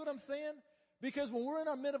mean, you see what I'm saying? Because when we're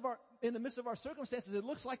in the midst of our circumstances, it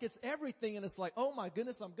looks like it's everything, and it's like, oh my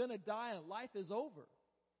goodness, I'm going to die and life is over.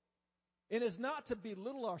 And it's not to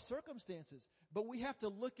belittle our circumstances, but we have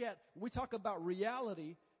to we talk about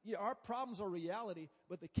reality. Yeah, our problems are reality,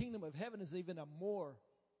 but the kingdom of heaven is even a more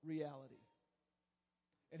reality.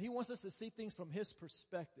 And he wants us to see things from his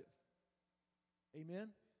perspective. Amen?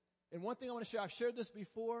 And one thing I want to share, I've shared this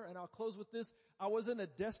before, and I'll close with this. I was in a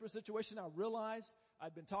desperate situation. I realized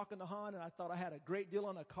I'd been talking to Han, and I thought I had a great deal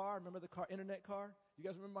on a car. Remember the car, internet car? You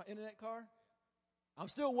guys remember my internet car? I'm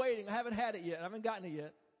still waiting. I haven't had it yet. I haven't gotten it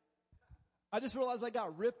yet. I just realized I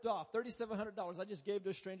got ripped off. $3,700 I just gave to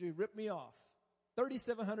a stranger. He ripped me off.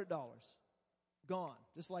 $3,700. Gone.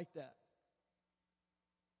 Just like that.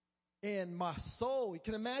 And my soul, you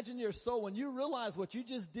can imagine your soul, when you realize what you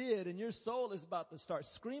just did and your soul is about to start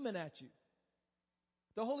screaming at you.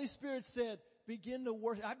 The Holy Spirit said, begin to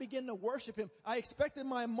worship. I began to worship him. I expected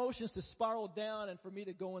my emotions to spiral down and for me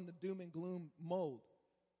to go in the doom and gloom mode.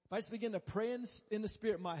 If I just begin to pray in the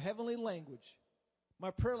Spirit, my heavenly language, my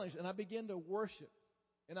prayer language, and I began to worship.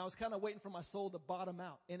 And I was kind of waiting for my soul to bottom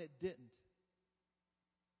out, and it didn't.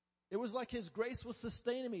 It was like his grace was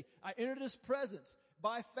sustaining me. I entered his presence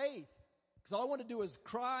by faith. Because all I wanted to do was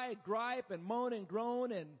cry, gripe, and moan and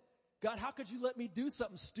groan. And God, how could you let me do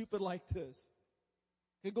something stupid like this?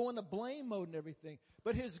 I could go into blame mode and everything.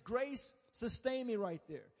 But his grace sustained me right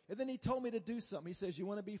there. And then he told me to do something. He says, you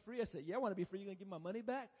want to be free? I said, yeah, I want to be free. You going to give my money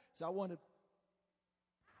back? So I wanted.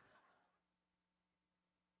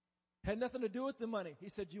 Had nothing to do with the money. He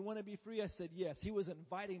said, do you want to be free? I said, yes. He was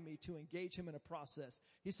inviting me to engage him in a process.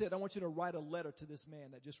 He said, I want you to write a letter to this man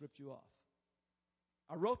that just ripped you off.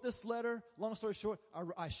 I wrote this letter. Long story short,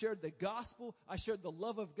 I shared the gospel. I shared the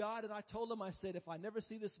love of God. And I told him, I said, if I never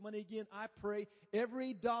see this money again, I pray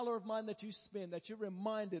every dollar of mine that you spend, that you're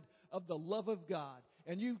reminded of the love of God.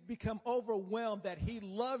 And you become overwhelmed that he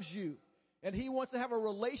loves you. And he wants to have a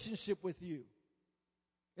relationship with you.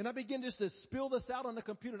 And I began just to spill this out on the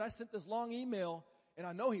computer. And I sent this long email, and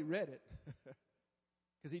I know he read it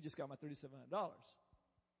because he just got my $3,700.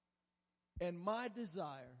 And my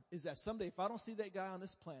desire is that someday, if I don't see that guy on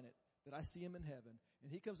this planet, that I see him in heaven.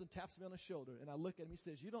 And he comes and taps me on the shoulder, and I look at him. He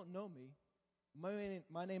says, you don't know me.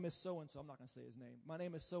 My name is so-and-so. I'm not going to say his name. My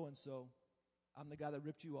name is so-and-so. I'm the guy that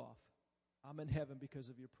ripped you off. I'm in heaven because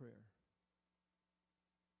of your prayer.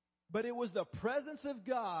 But it was the presence of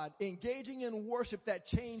God engaging in worship that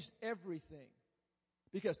changed everything.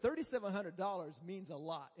 Because $3,700 means a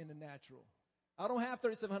lot in the natural. I don't have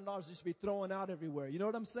 $3,700 just to be throwing out everywhere. You know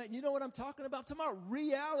what I'm saying? You know what I'm talking about? I'm talking about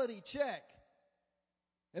reality check.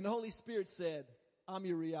 And the Holy Spirit said, I'm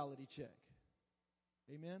your reality check.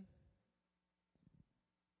 Amen?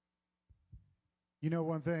 You know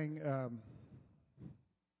one thing,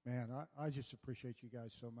 man, I just appreciate you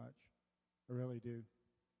guys so much. I really do.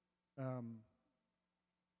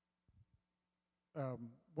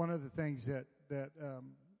 One of the things that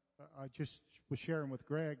I just was sharing with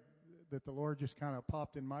Greg, that the Lord just kind of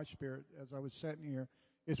popped in my spirit as I was sitting here,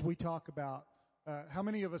 is we talk about, how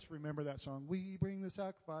many of us remember that song? We bring the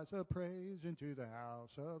sacrifice of praise into the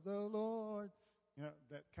house of the Lord. You know,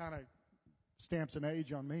 that kind of stamps an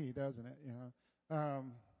age on me, doesn't it? You know,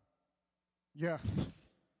 yeah.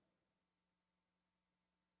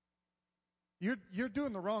 You're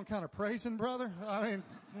doing the wrong kind of praising, brother. I mean,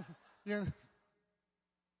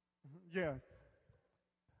 yeah.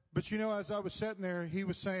 But you know, as I was sitting there, he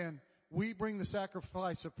was saying, we bring the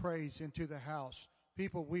sacrifice of praise into the house.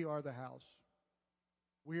 People, we are the house.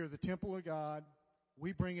 We are the temple of God.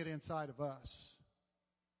 We bring it inside of us.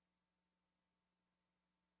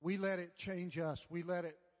 We let it change us. We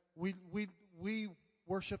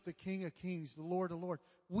worship the King of Kings, the Lord of Lords.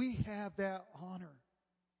 We have that honor.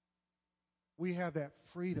 We have that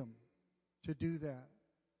freedom to do that,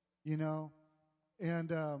 you know.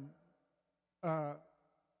 And,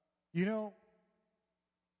 you know,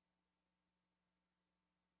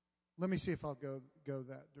 let me see if I'll go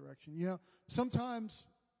that direction. You know, sometimes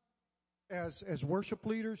as worship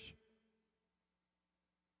leaders,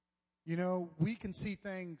 you know, we can see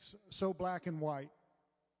things so black and white.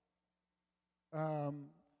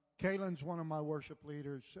 Kaylin's one of my worship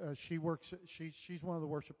leaders. She's one of the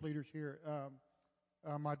worship leaders here.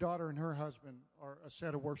 My daughter and her husband are a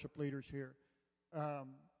set of worship leaders here.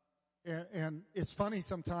 And it's funny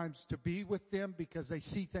sometimes to be with them because they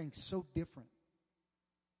see things so different.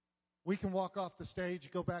 We can walk off the stage,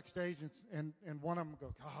 go backstage, and one of them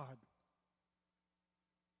go, God,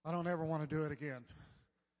 I don't ever want to do it again.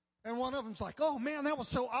 And one of them's like, oh man, that was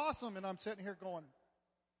so awesome. And I'm sitting here going,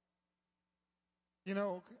 you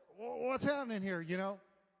know, what's happening here, you know?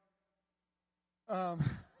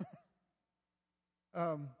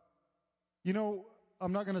 You know,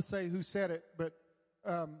 I'm not going to say who said it, but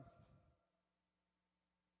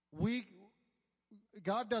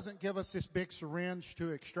God doesn't give us this big syringe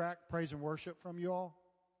to extract praise and worship from you all.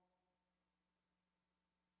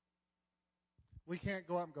 We can't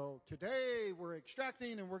go up and go, today we're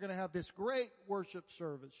extracting and we're going to have this great worship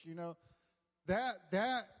service, you know.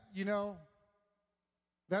 That, you know,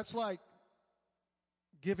 that's like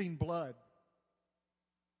giving blood.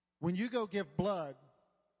 When you go give blood,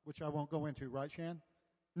 which I won't go into, right, Shan?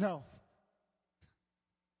 No.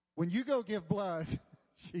 When you go give blood,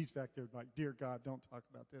 she's back there like, dear God, don't talk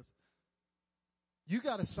about this. You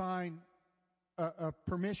got to sign a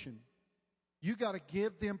permission. You got to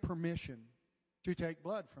give them permission to take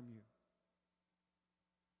blood from you.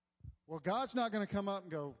 Well, God's not going to come up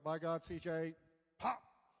and go, by God, CJ, pop,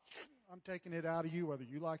 I'm taking it out of you whether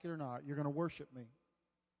you like it or not. You're going to worship me.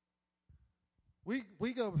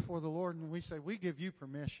 We go before the Lord and we say, we give you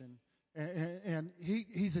permission. And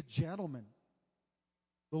He's a gentleman.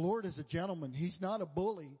 The Lord is a gentleman. He's not a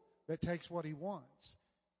bully that takes what He wants.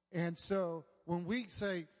 And so when we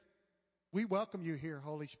say, we welcome you here,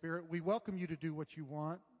 Holy Spirit. We welcome you to do what you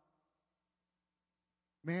want.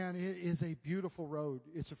 Man, it is a beautiful road.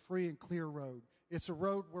 It's a free and clear road. It's a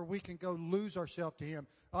road where we can go lose ourselves to Him.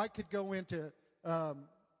 I could go into,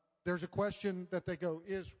 there's a question that they go,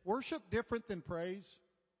 is worship different than praise?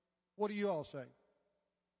 What do you all say?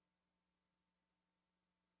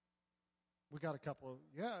 We got a couple of,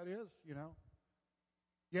 yeah, it is, you know.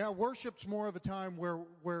 Yeah, worship's more of a time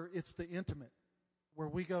where it's the intimate, where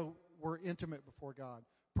we're intimate before God.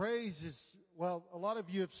 Praise is, well, a lot of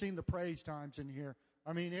you have seen the praise times in here.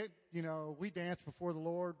 I mean, you know, we dance before the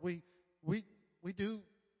Lord. We do.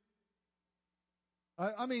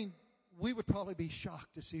 I mean, we would probably be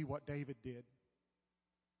shocked to see what David did.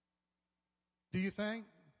 Do you think?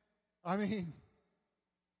 I mean,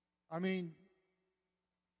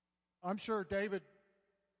 I'm sure David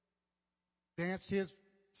danced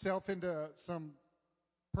himself into some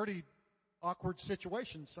pretty awkward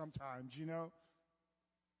situations sometimes, you know.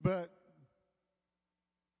 But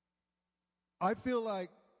I feel like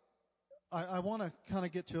I want to kind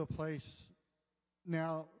of get to a place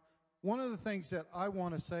now. One of the things that I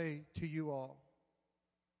want to say to you all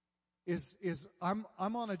is I'm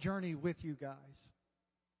on a journey with you guys.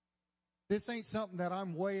 This ain't something that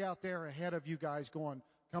I'm way out there ahead of you guys going,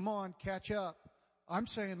 come on, catch up. I'm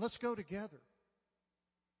saying, let's go together.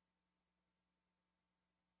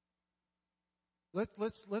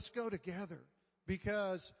 Let's go together,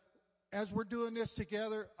 because as we're doing this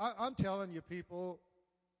together, I'm telling you people,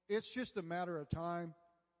 it's just a matter of time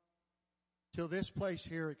till this place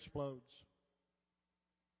here explodes.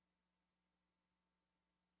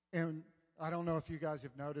 And I don't know if you guys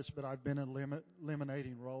have noticed, but I've been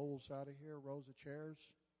eliminating rows out of here, rows of chairs.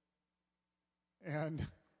 And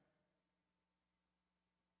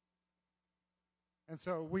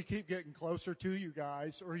so we keep getting closer to you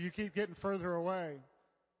guys, or you keep getting further away.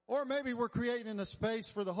 Or maybe we're creating a space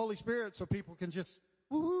for the Holy Spirit so people can just,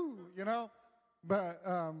 woo-hoo, you know. But,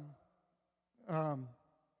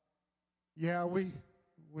 yeah, we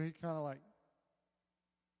kind of like,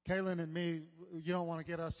 Kaylin and me, you don't want to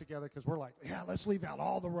get us together because we're like, yeah, let's leave out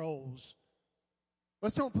all the rows.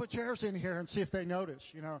 Let's don't put chairs in here and see if they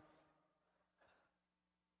notice, you know.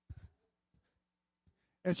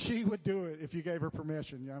 And she would do it if you gave her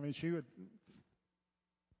permission. I mean, she would.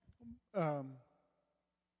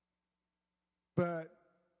 But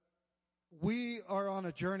we are on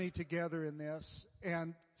a journey together in this.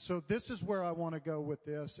 And so this is where I want to go with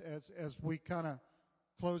this as we kind of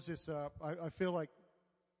close this up. I feel like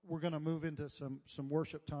we're going to move into some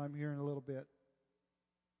worship time here in a little bit.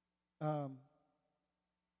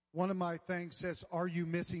 One of my things says, are you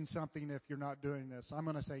missing something if you're not doing this? I'm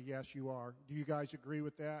going to say, yes, you are. Do you guys agree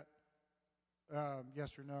with that?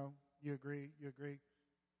 Yes or no? You agree? You agree?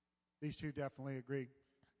 These two definitely agree.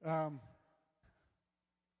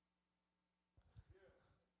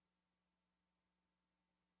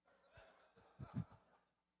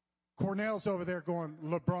 Cornell's over there going,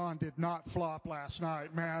 LeBron did not flop last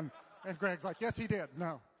night, man. And Greg's like, yes, he did.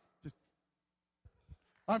 No.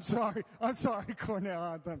 I'm sorry,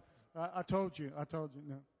 Cornell. I told you.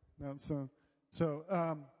 No.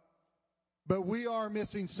 But we are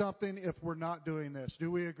missing something if we're not doing this. Do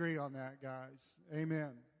we agree on that, guys?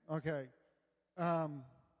 Amen. Okay.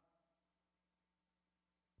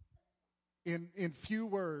 In few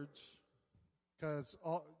words, because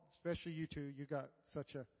especially you two, you got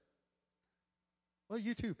such a, well,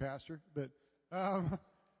 you too, Pastor, but,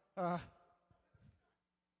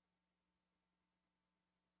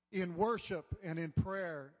 in worship and in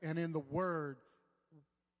prayer and in the Word,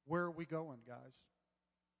 where are we going, guys?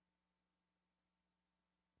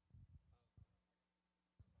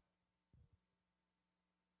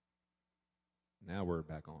 Now we're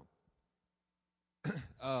back on.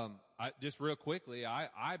 Just real quickly,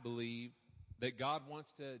 I believe that God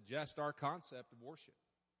wants to adjust our concept of worship.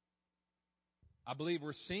 I believe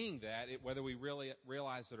we're seeing that, whether we really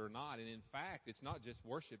realize it or not. And in fact, it's not just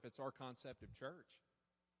worship, it's our concept of church.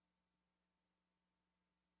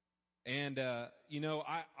 And,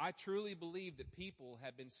 I truly believe that people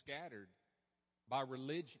have been scattered by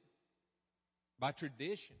religion, by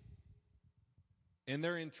tradition. And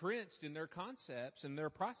they're entrenched in their concepts and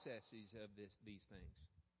their processes of these things.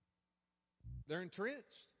 They're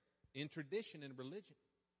entrenched in tradition and religion,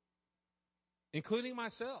 including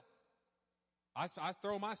myself. I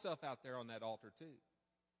throw myself out there on that altar too.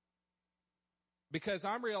 Because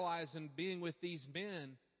I'm realizing, being with these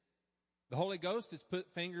men, the Holy Ghost has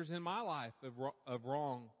put fingers in my life of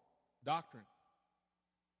wrong doctrine.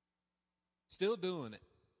 Still doing it.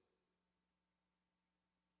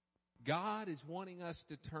 God is wanting us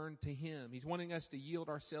to turn to Him. He's wanting us to yield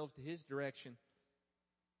ourselves to His direction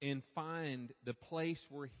and find the place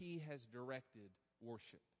where He has directed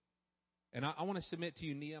worship. And I want to submit to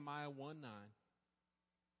you Nehemiah 1:9.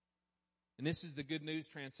 And this is the Good News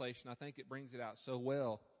translation. I think it brings it out so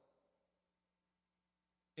well.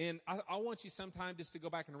 And I want you sometime just to go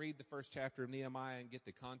back and read the first chapter of Nehemiah and get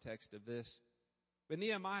the context of this. But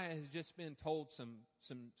Nehemiah has just been told some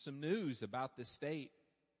news about the state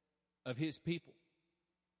of his people,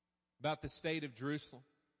 about the state of Jerusalem.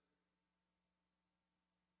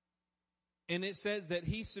 And it says that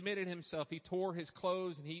he submitted himself, he tore his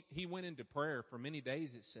clothes, and he went into prayer for many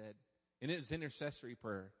days, it said. And it was intercessory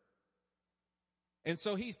prayer. And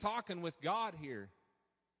so he's talking with God here.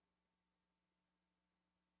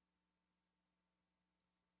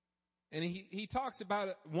 And he talks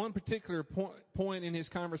about one particular point in his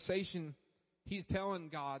conversation. He's telling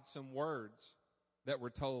God some words that were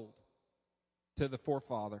told to the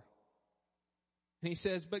forefather. And he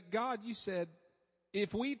says, "But God, you said,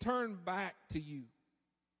 if we turn back to you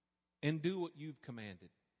and do what you've commanded,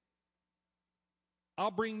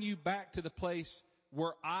 I'll bring you back to the place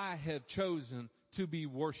where I have chosen to be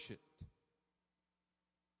worshiped.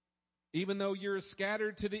 Even though you're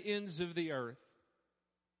scattered to the ends of the earth,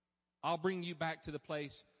 I'll bring you back to the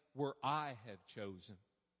place where I have chosen."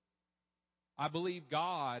 I believe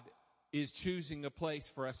God is choosing a place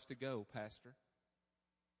for us to go, Pastor.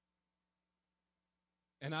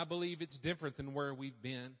 And I believe it's different than where we've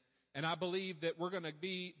been. And I believe that we're going to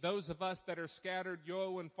be, those of us that are scattered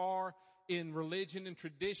yo and far in religion and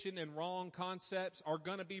tradition and wrong concepts, are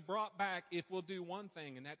going to be brought back if we'll do one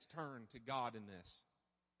thing, and that's turn to God in this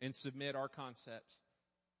and submit our concepts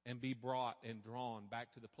and be brought and drawn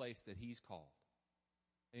back to the place that He's called.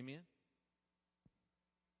 Amen?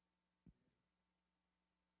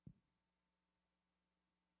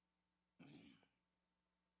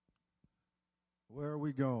 Where are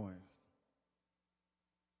we going?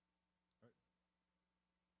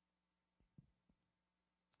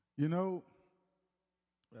 You know,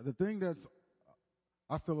 the thing that's,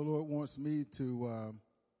 I feel the Lord wants me to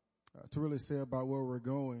really say about where we're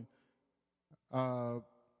going.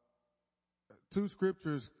 Two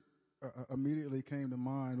scriptures immediately came to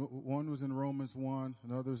mind. One was in Romans 1,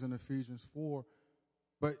 another was in Ephesians 4.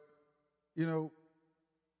 But, you know,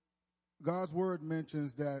 God's word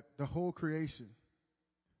mentions that the whole creation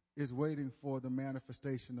is waiting for the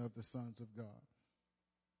manifestation of the sons of God.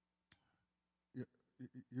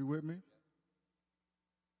 You with me?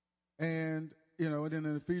 And, you know, and then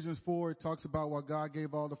in Ephesians 4, it talks about what God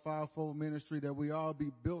gave all the fivefold ministry, that we all be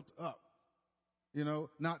built up, you know,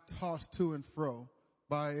 not tossed to and fro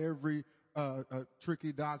by every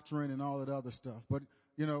tricky doctrine and all that other stuff. But,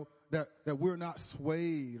 you know, that we're not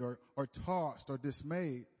swayed or tossed or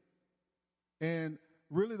dismayed. And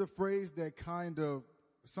really the phrase that kind of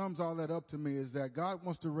sums all that up to me is that God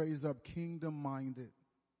wants to raise up a kingdom-minded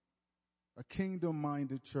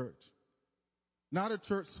church. Not a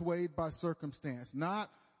church swayed by circumstance,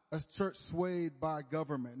 not a church swayed by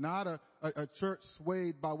government, not a church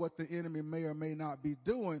swayed by what the enemy may or may not be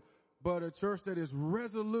doing, but a church that is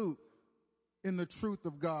resolute in the truth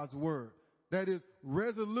of God's word, that is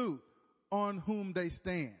resolute on whom they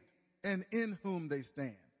stand and in whom they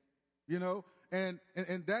stand, you know, and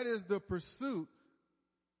that is the pursuit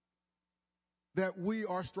that we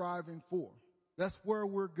are striving for. That's where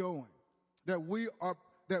we're going. That we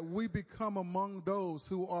become among those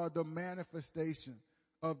who are the manifestation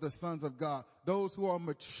of the sons of God, those who are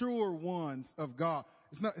mature ones of God.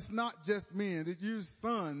 It's not just men. It used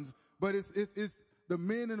sons, but it's the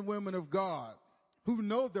men and women of God who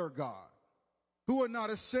know their God, who are not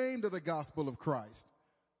ashamed of the gospel of Christ,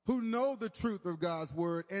 who know the truth of God's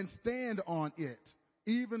word and stand on it,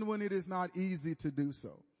 even when it is not easy to do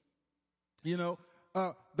so. You know,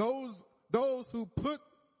 those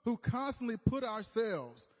who constantly put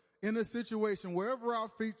ourselves in a situation wherever our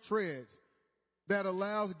feet treads that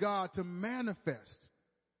allows God to manifest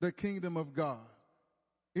the kingdom of God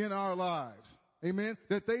in our lives. Amen.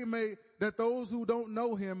 That those who don't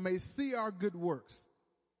know him may see our good works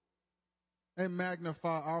and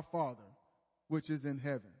magnify our Father, which is in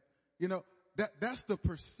heaven. You know, that's the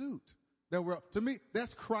pursuit to me,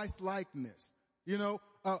 that's Christ likeness. You know,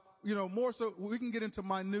 more so we can get into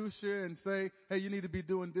minutia and say, hey, you need to be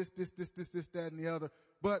doing this, that, and the other.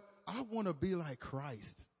 But I want to be like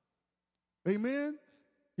Christ. Amen.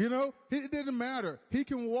 You know, it didn't matter. He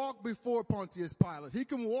can walk before Pontius Pilate. He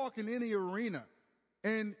can walk in any arena.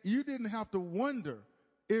 And you didn't have to wonder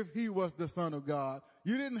if he was the Son of God.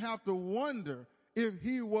 You didn't have to wonder if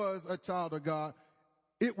he was a child of God.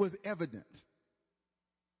 It was evident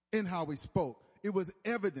in how he spoke. It was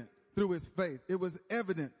evident through his faith. It was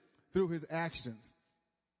evident through his actions.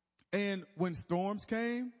 And when storms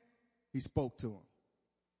came, he spoke to them.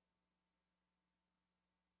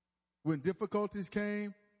 When difficulties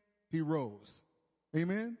came, he rose.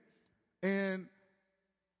 Amen. And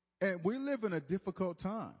we live in a difficult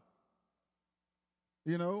time.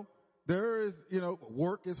 You know,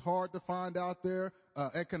 work is hard to find out there.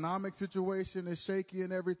 Economic situation is shaky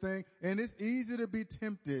and everything. And it's easy to be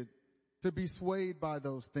tempted to be swayed by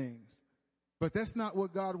those things. But that's not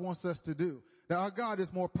what God wants us to do. Now, our God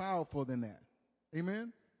is more powerful than that.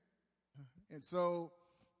 Amen. And so,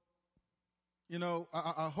 you know,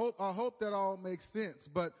 I hope that all makes sense,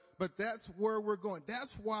 but that's where we're going.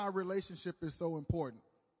 That's why relationship is so important.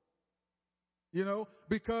 You know,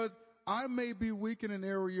 because I may be weak in an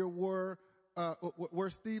area where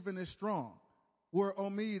Stephen is strong, where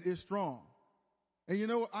Omid is strong. And you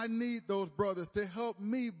know, I need those brothers to help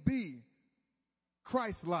me be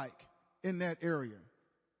Christ-like in that area.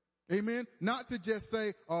 Amen. Not to just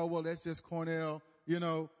say, oh, well, that's just Cornell. You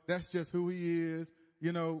know, that's just who he is.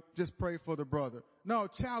 You know, just pray for the brother. No,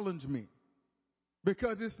 challenge me,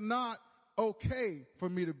 because it's not okay for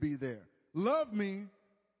me to be there. Love me,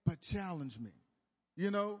 but challenge me, you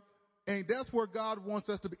know, and that's where God wants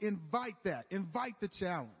us to be. Invite the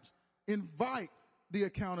challenge, invite the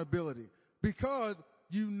accountability, because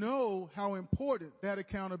you know how important that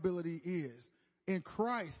accountability is in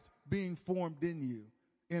Christ being formed in you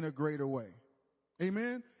in a greater way.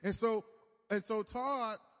 Amen. And so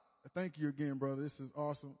Todd, thank you again, brother. This is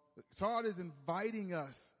awesome. Todd is inviting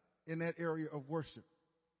us in that area of worship.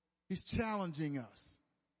 He's challenging us.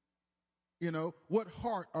 You know, what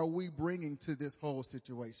heart are we bringing to this whole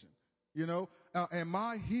situation? You know, am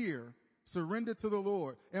I here, surrendered to the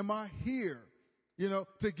Lord? Am I here, you know,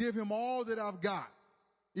 to give him all that I've got?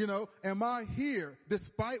 You know, am I here,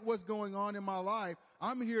 despite what's going on in my life?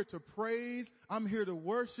 I'm here to praise. I'm here to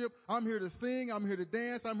worship. I'm here to sing. I'm here to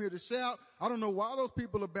dance. I'm here to shout. I don't know why those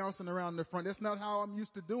people are bouncing around in the front. That's not how I'm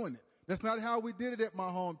used to doing it. That's not how we did it at my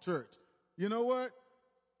home church. You know what?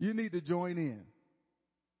 You need to join in.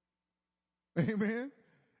 Amen.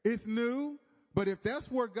 It's new, but if that's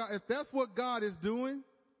what God is doing,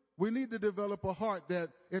 we need to develop a heart that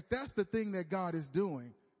if that's the thing that God is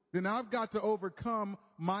doing, then I've got to overcome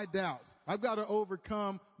my doubts. I've got to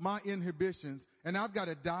overcome my inhibitions, and I've got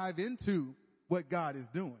to dive into what God is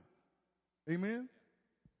doing. Amen.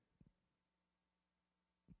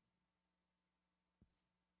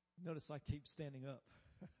 Notice I keep standing up.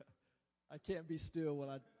 I can't be still when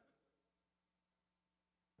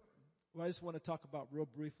what I just want to talk about real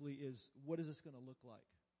briefly is, what is this going to look like?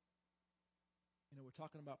 You know, we're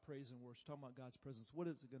talking about praise and worship, talking about God's presence. What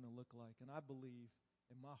is it going to look like? And I believe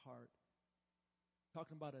in my heart,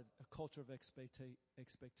 talking about a culture of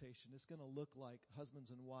expectation, it's going to look like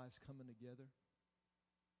husbands and wives coming together.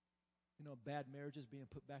 You know, bad marriages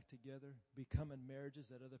being put back together, becoming marriages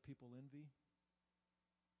that other people envy.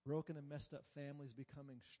 Broken and messed up families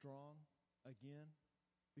becoming strong again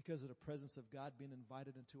because of the presence of God being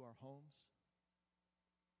invited into our homes.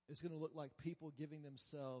 It's going to look like people giving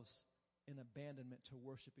themselves in abandonment to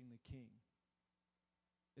worshiping the King.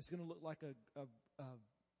 It's going to look like a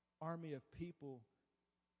army of people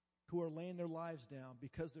who are laying their lives down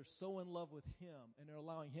because they're so in love with Him and they're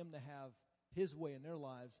allowing Him to have His way in their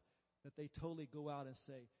lives that they totally go out and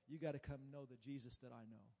say, you got to come know the Jesus that I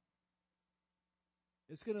know.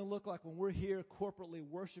 It's going to look like when we're here corporately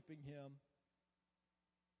worshiping Him,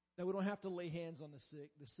 That we don't have to lay hands on the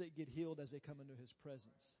sick get healed as they come into his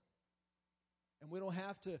presence. And we don't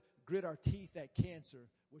have to grit our teeth at cancer,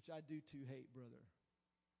 which I do too hate, brother.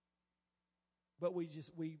 But we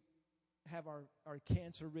have our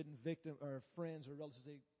cancer-ridden victim, or friends or relatives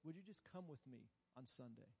say, would you just come with me on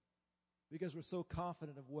Sunday? Because we're so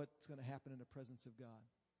confident of what's going to happen in the presence of God.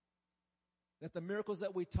 That the miracles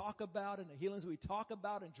that we talk about and the healings we talk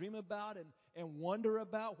about and dream about and wonder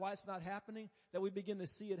about why it's not happening, that we begin to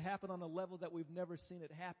see it happen on a level that we've never seen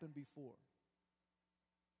it happen before.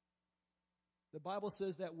 The Bible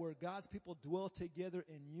says that where God's people dwell together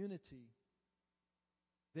in unity,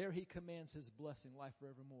 there he commands his blessing, life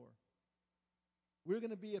forevermore. We're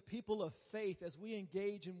going to be a people of faith as we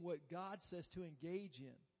engage in what God says to engage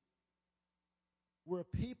in. We're a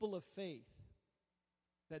people of faith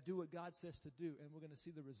that do what God says to do, and we're going to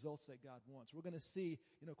see the results that God wants. We're going to see,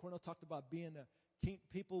 Cornell talked about being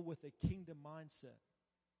people with a kingdom mindset.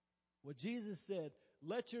 Well, Jesus said,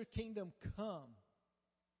 let your kingdom come.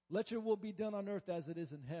 Let your will be done on earth as it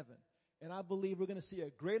is in heaven. And I believe we're going to see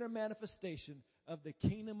a greater manifestation of the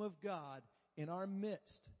kingdom of God in our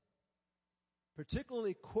midst,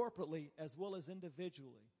 particularly corporately as well as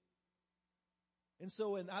individually.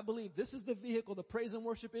 And I believe this is the vehicle, the praise and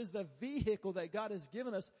worship is the vehicle that God has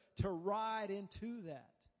given us to ride into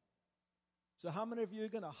that. So how many of you are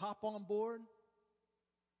going to hop on board?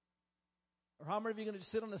 Or how many of you are going to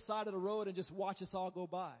just sit on the side of the road and just watch us all go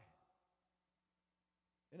by?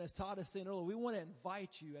 And as Todd is saying earlier, we want to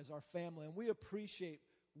invite you as our family, and we appreciate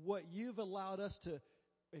what you've allowed us to,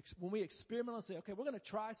 when we experiment and say, okay, we're going to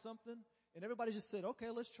try something, and everybody just said, okay,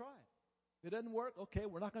 let's try it. If it doesn't work, okay,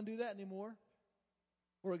 we're not going to do that anymore.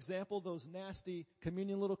 For example, those nasty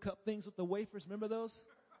communion little cup things with the wafers, remember those?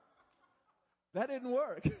 That didn't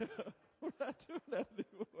work. We're not doing that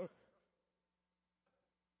anymore.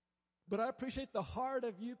 But I appreciate the heart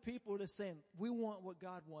of you people to saying, we want what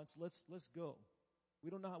God wants. Let's go. We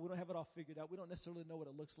don't have it all figured out. We don't necessarily know what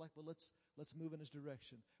it looks like, but let's move in his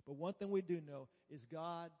direction. But one thing we do know is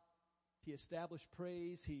God, he established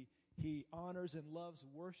praise, he honors and loves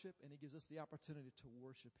worship, and he gives us the opportunity to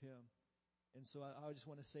worship him. And so I just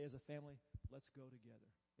want to say as a family, let's go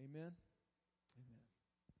together. Amen?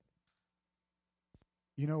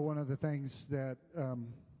 Amen. One of the things that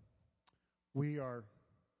we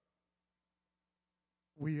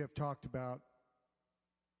have talked about,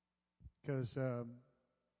 because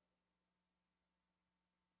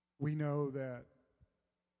we know that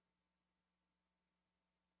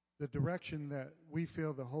the direction that we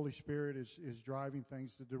feel the Holy Spirit is driving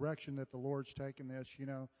things, the direction that the Lord's taken this,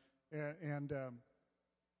 and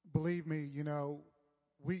believe me,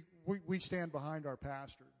 we stand behind our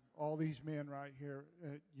pastor. All these men right here,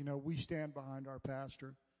 we stand behind our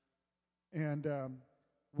pastor, and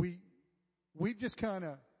we've just kind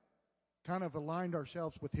of aligned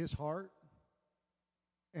ourselves with his heart,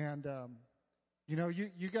 and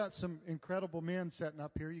you got some incredible men sitting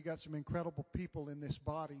up here. You got some incredible people in this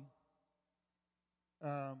body.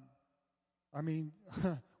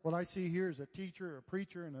 What I see here is a teacher, a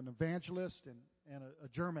preacher, and an evangelist, and a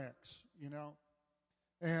Germex,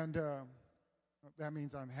 and that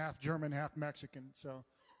means I'm half German, half Mexican. So,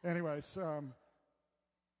 anyways,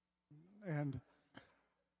 and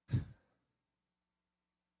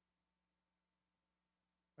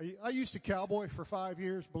I used to cowboy for 5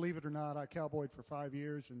 years. Believe it or not, I cowboyed for 5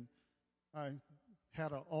 years, and I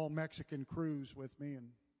had an all-Mexican cruise with me,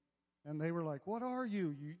 and they were like, what are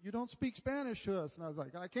you? You don't speak Spanish to us. And I was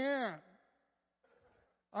like, I can't.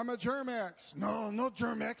 I'm a Germex. No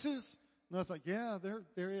Germexes. And I was like, yeah,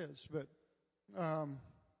 there is. But I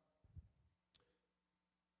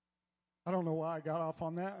don't know why I got off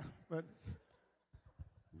on that, but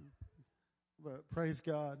praise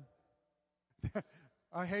God.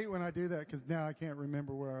 I hate when I do that because now I can't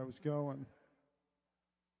remember where I was going.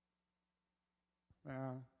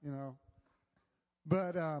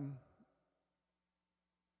 But,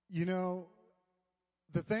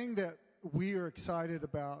 the thing that we are excited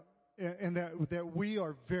about and that we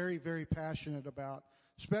are very, very passionate about,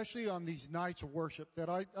 especially on these nights of worship, that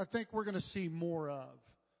I think we're going to see more of,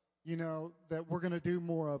 that we're going to do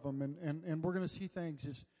more of them, and we're going to see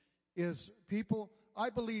things is people. I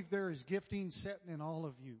believe there is gifting sitting in all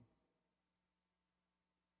of you.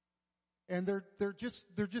 And they're just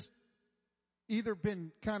either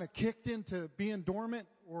been kind of kicked into being dormant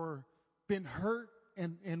or been hurt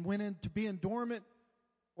and went into being dormant,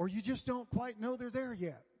 or you just don't quite know they're there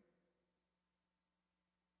yet.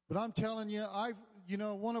 But I'm telling you,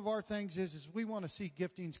 one of our things is we want to see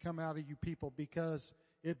giftings come out of you people because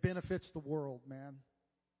it benefits the world, man.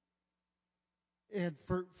 And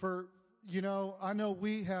for I know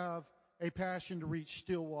we have a passion to reach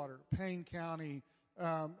Stillwater, Payne County,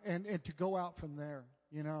 and to go out from there,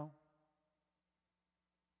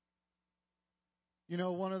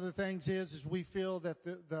 one of the things is we feel that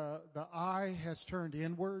the eye has turned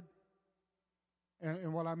inward.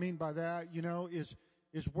 And what I mean by that, is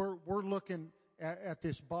we're looking at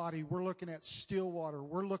this body. We're looking at Stillwater.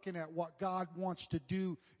 We're looking at what God wants to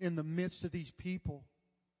do in the midst of these people.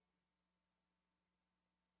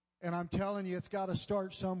 And I'm telling you, it's got to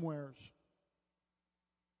start somewheres.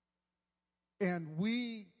 And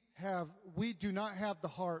we do not have the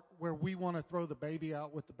heart where we want to throw the baby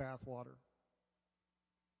out with the bathwater.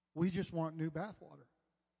 We just want new bathwater.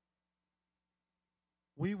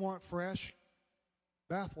 We want fresh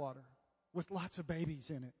bathwater with lots of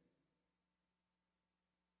babies in it.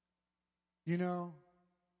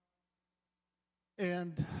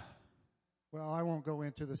 And, well, I won't go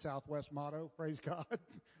into the Southwest motto, praise God.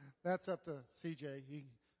 That's up to CJ.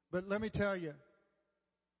 But let me tell you,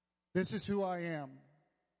 this is who I am.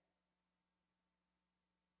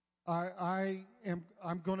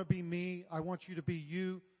 I'm going to be me. I want you to be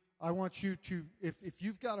you. I want you to, if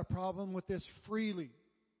you've got a problem with this, freely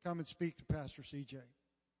come and speak to Pastor CJ.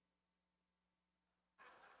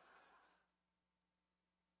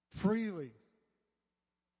 Freely.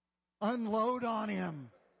 Unload on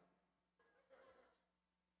him.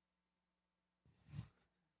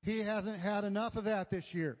 He hasn't had enough of that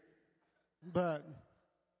this year. But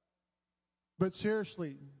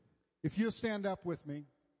seriously, if you'll stand up with me,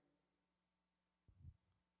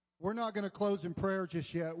 we're not going to close in prayer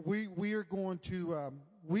just yet. We are going to,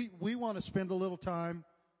 we want to spend a little time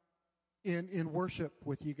in worship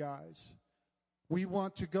with you guys. We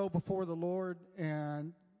want to go before the Lord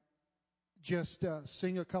and just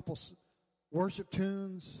sing a couple worship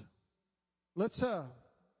tunes. Let's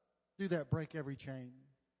do that, break every chain.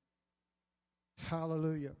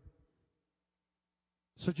 Hallelujah.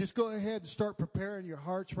 So just go ahead and start preparing your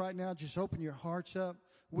hearts right now. Just open your hearts up.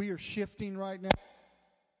 We are shifting right now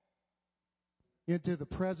into the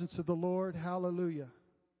presence of the Lord. Hallelujah.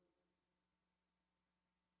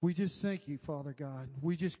 We just thank you, Father God.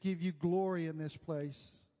 We just give you glory in this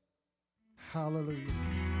place. Hallelujah.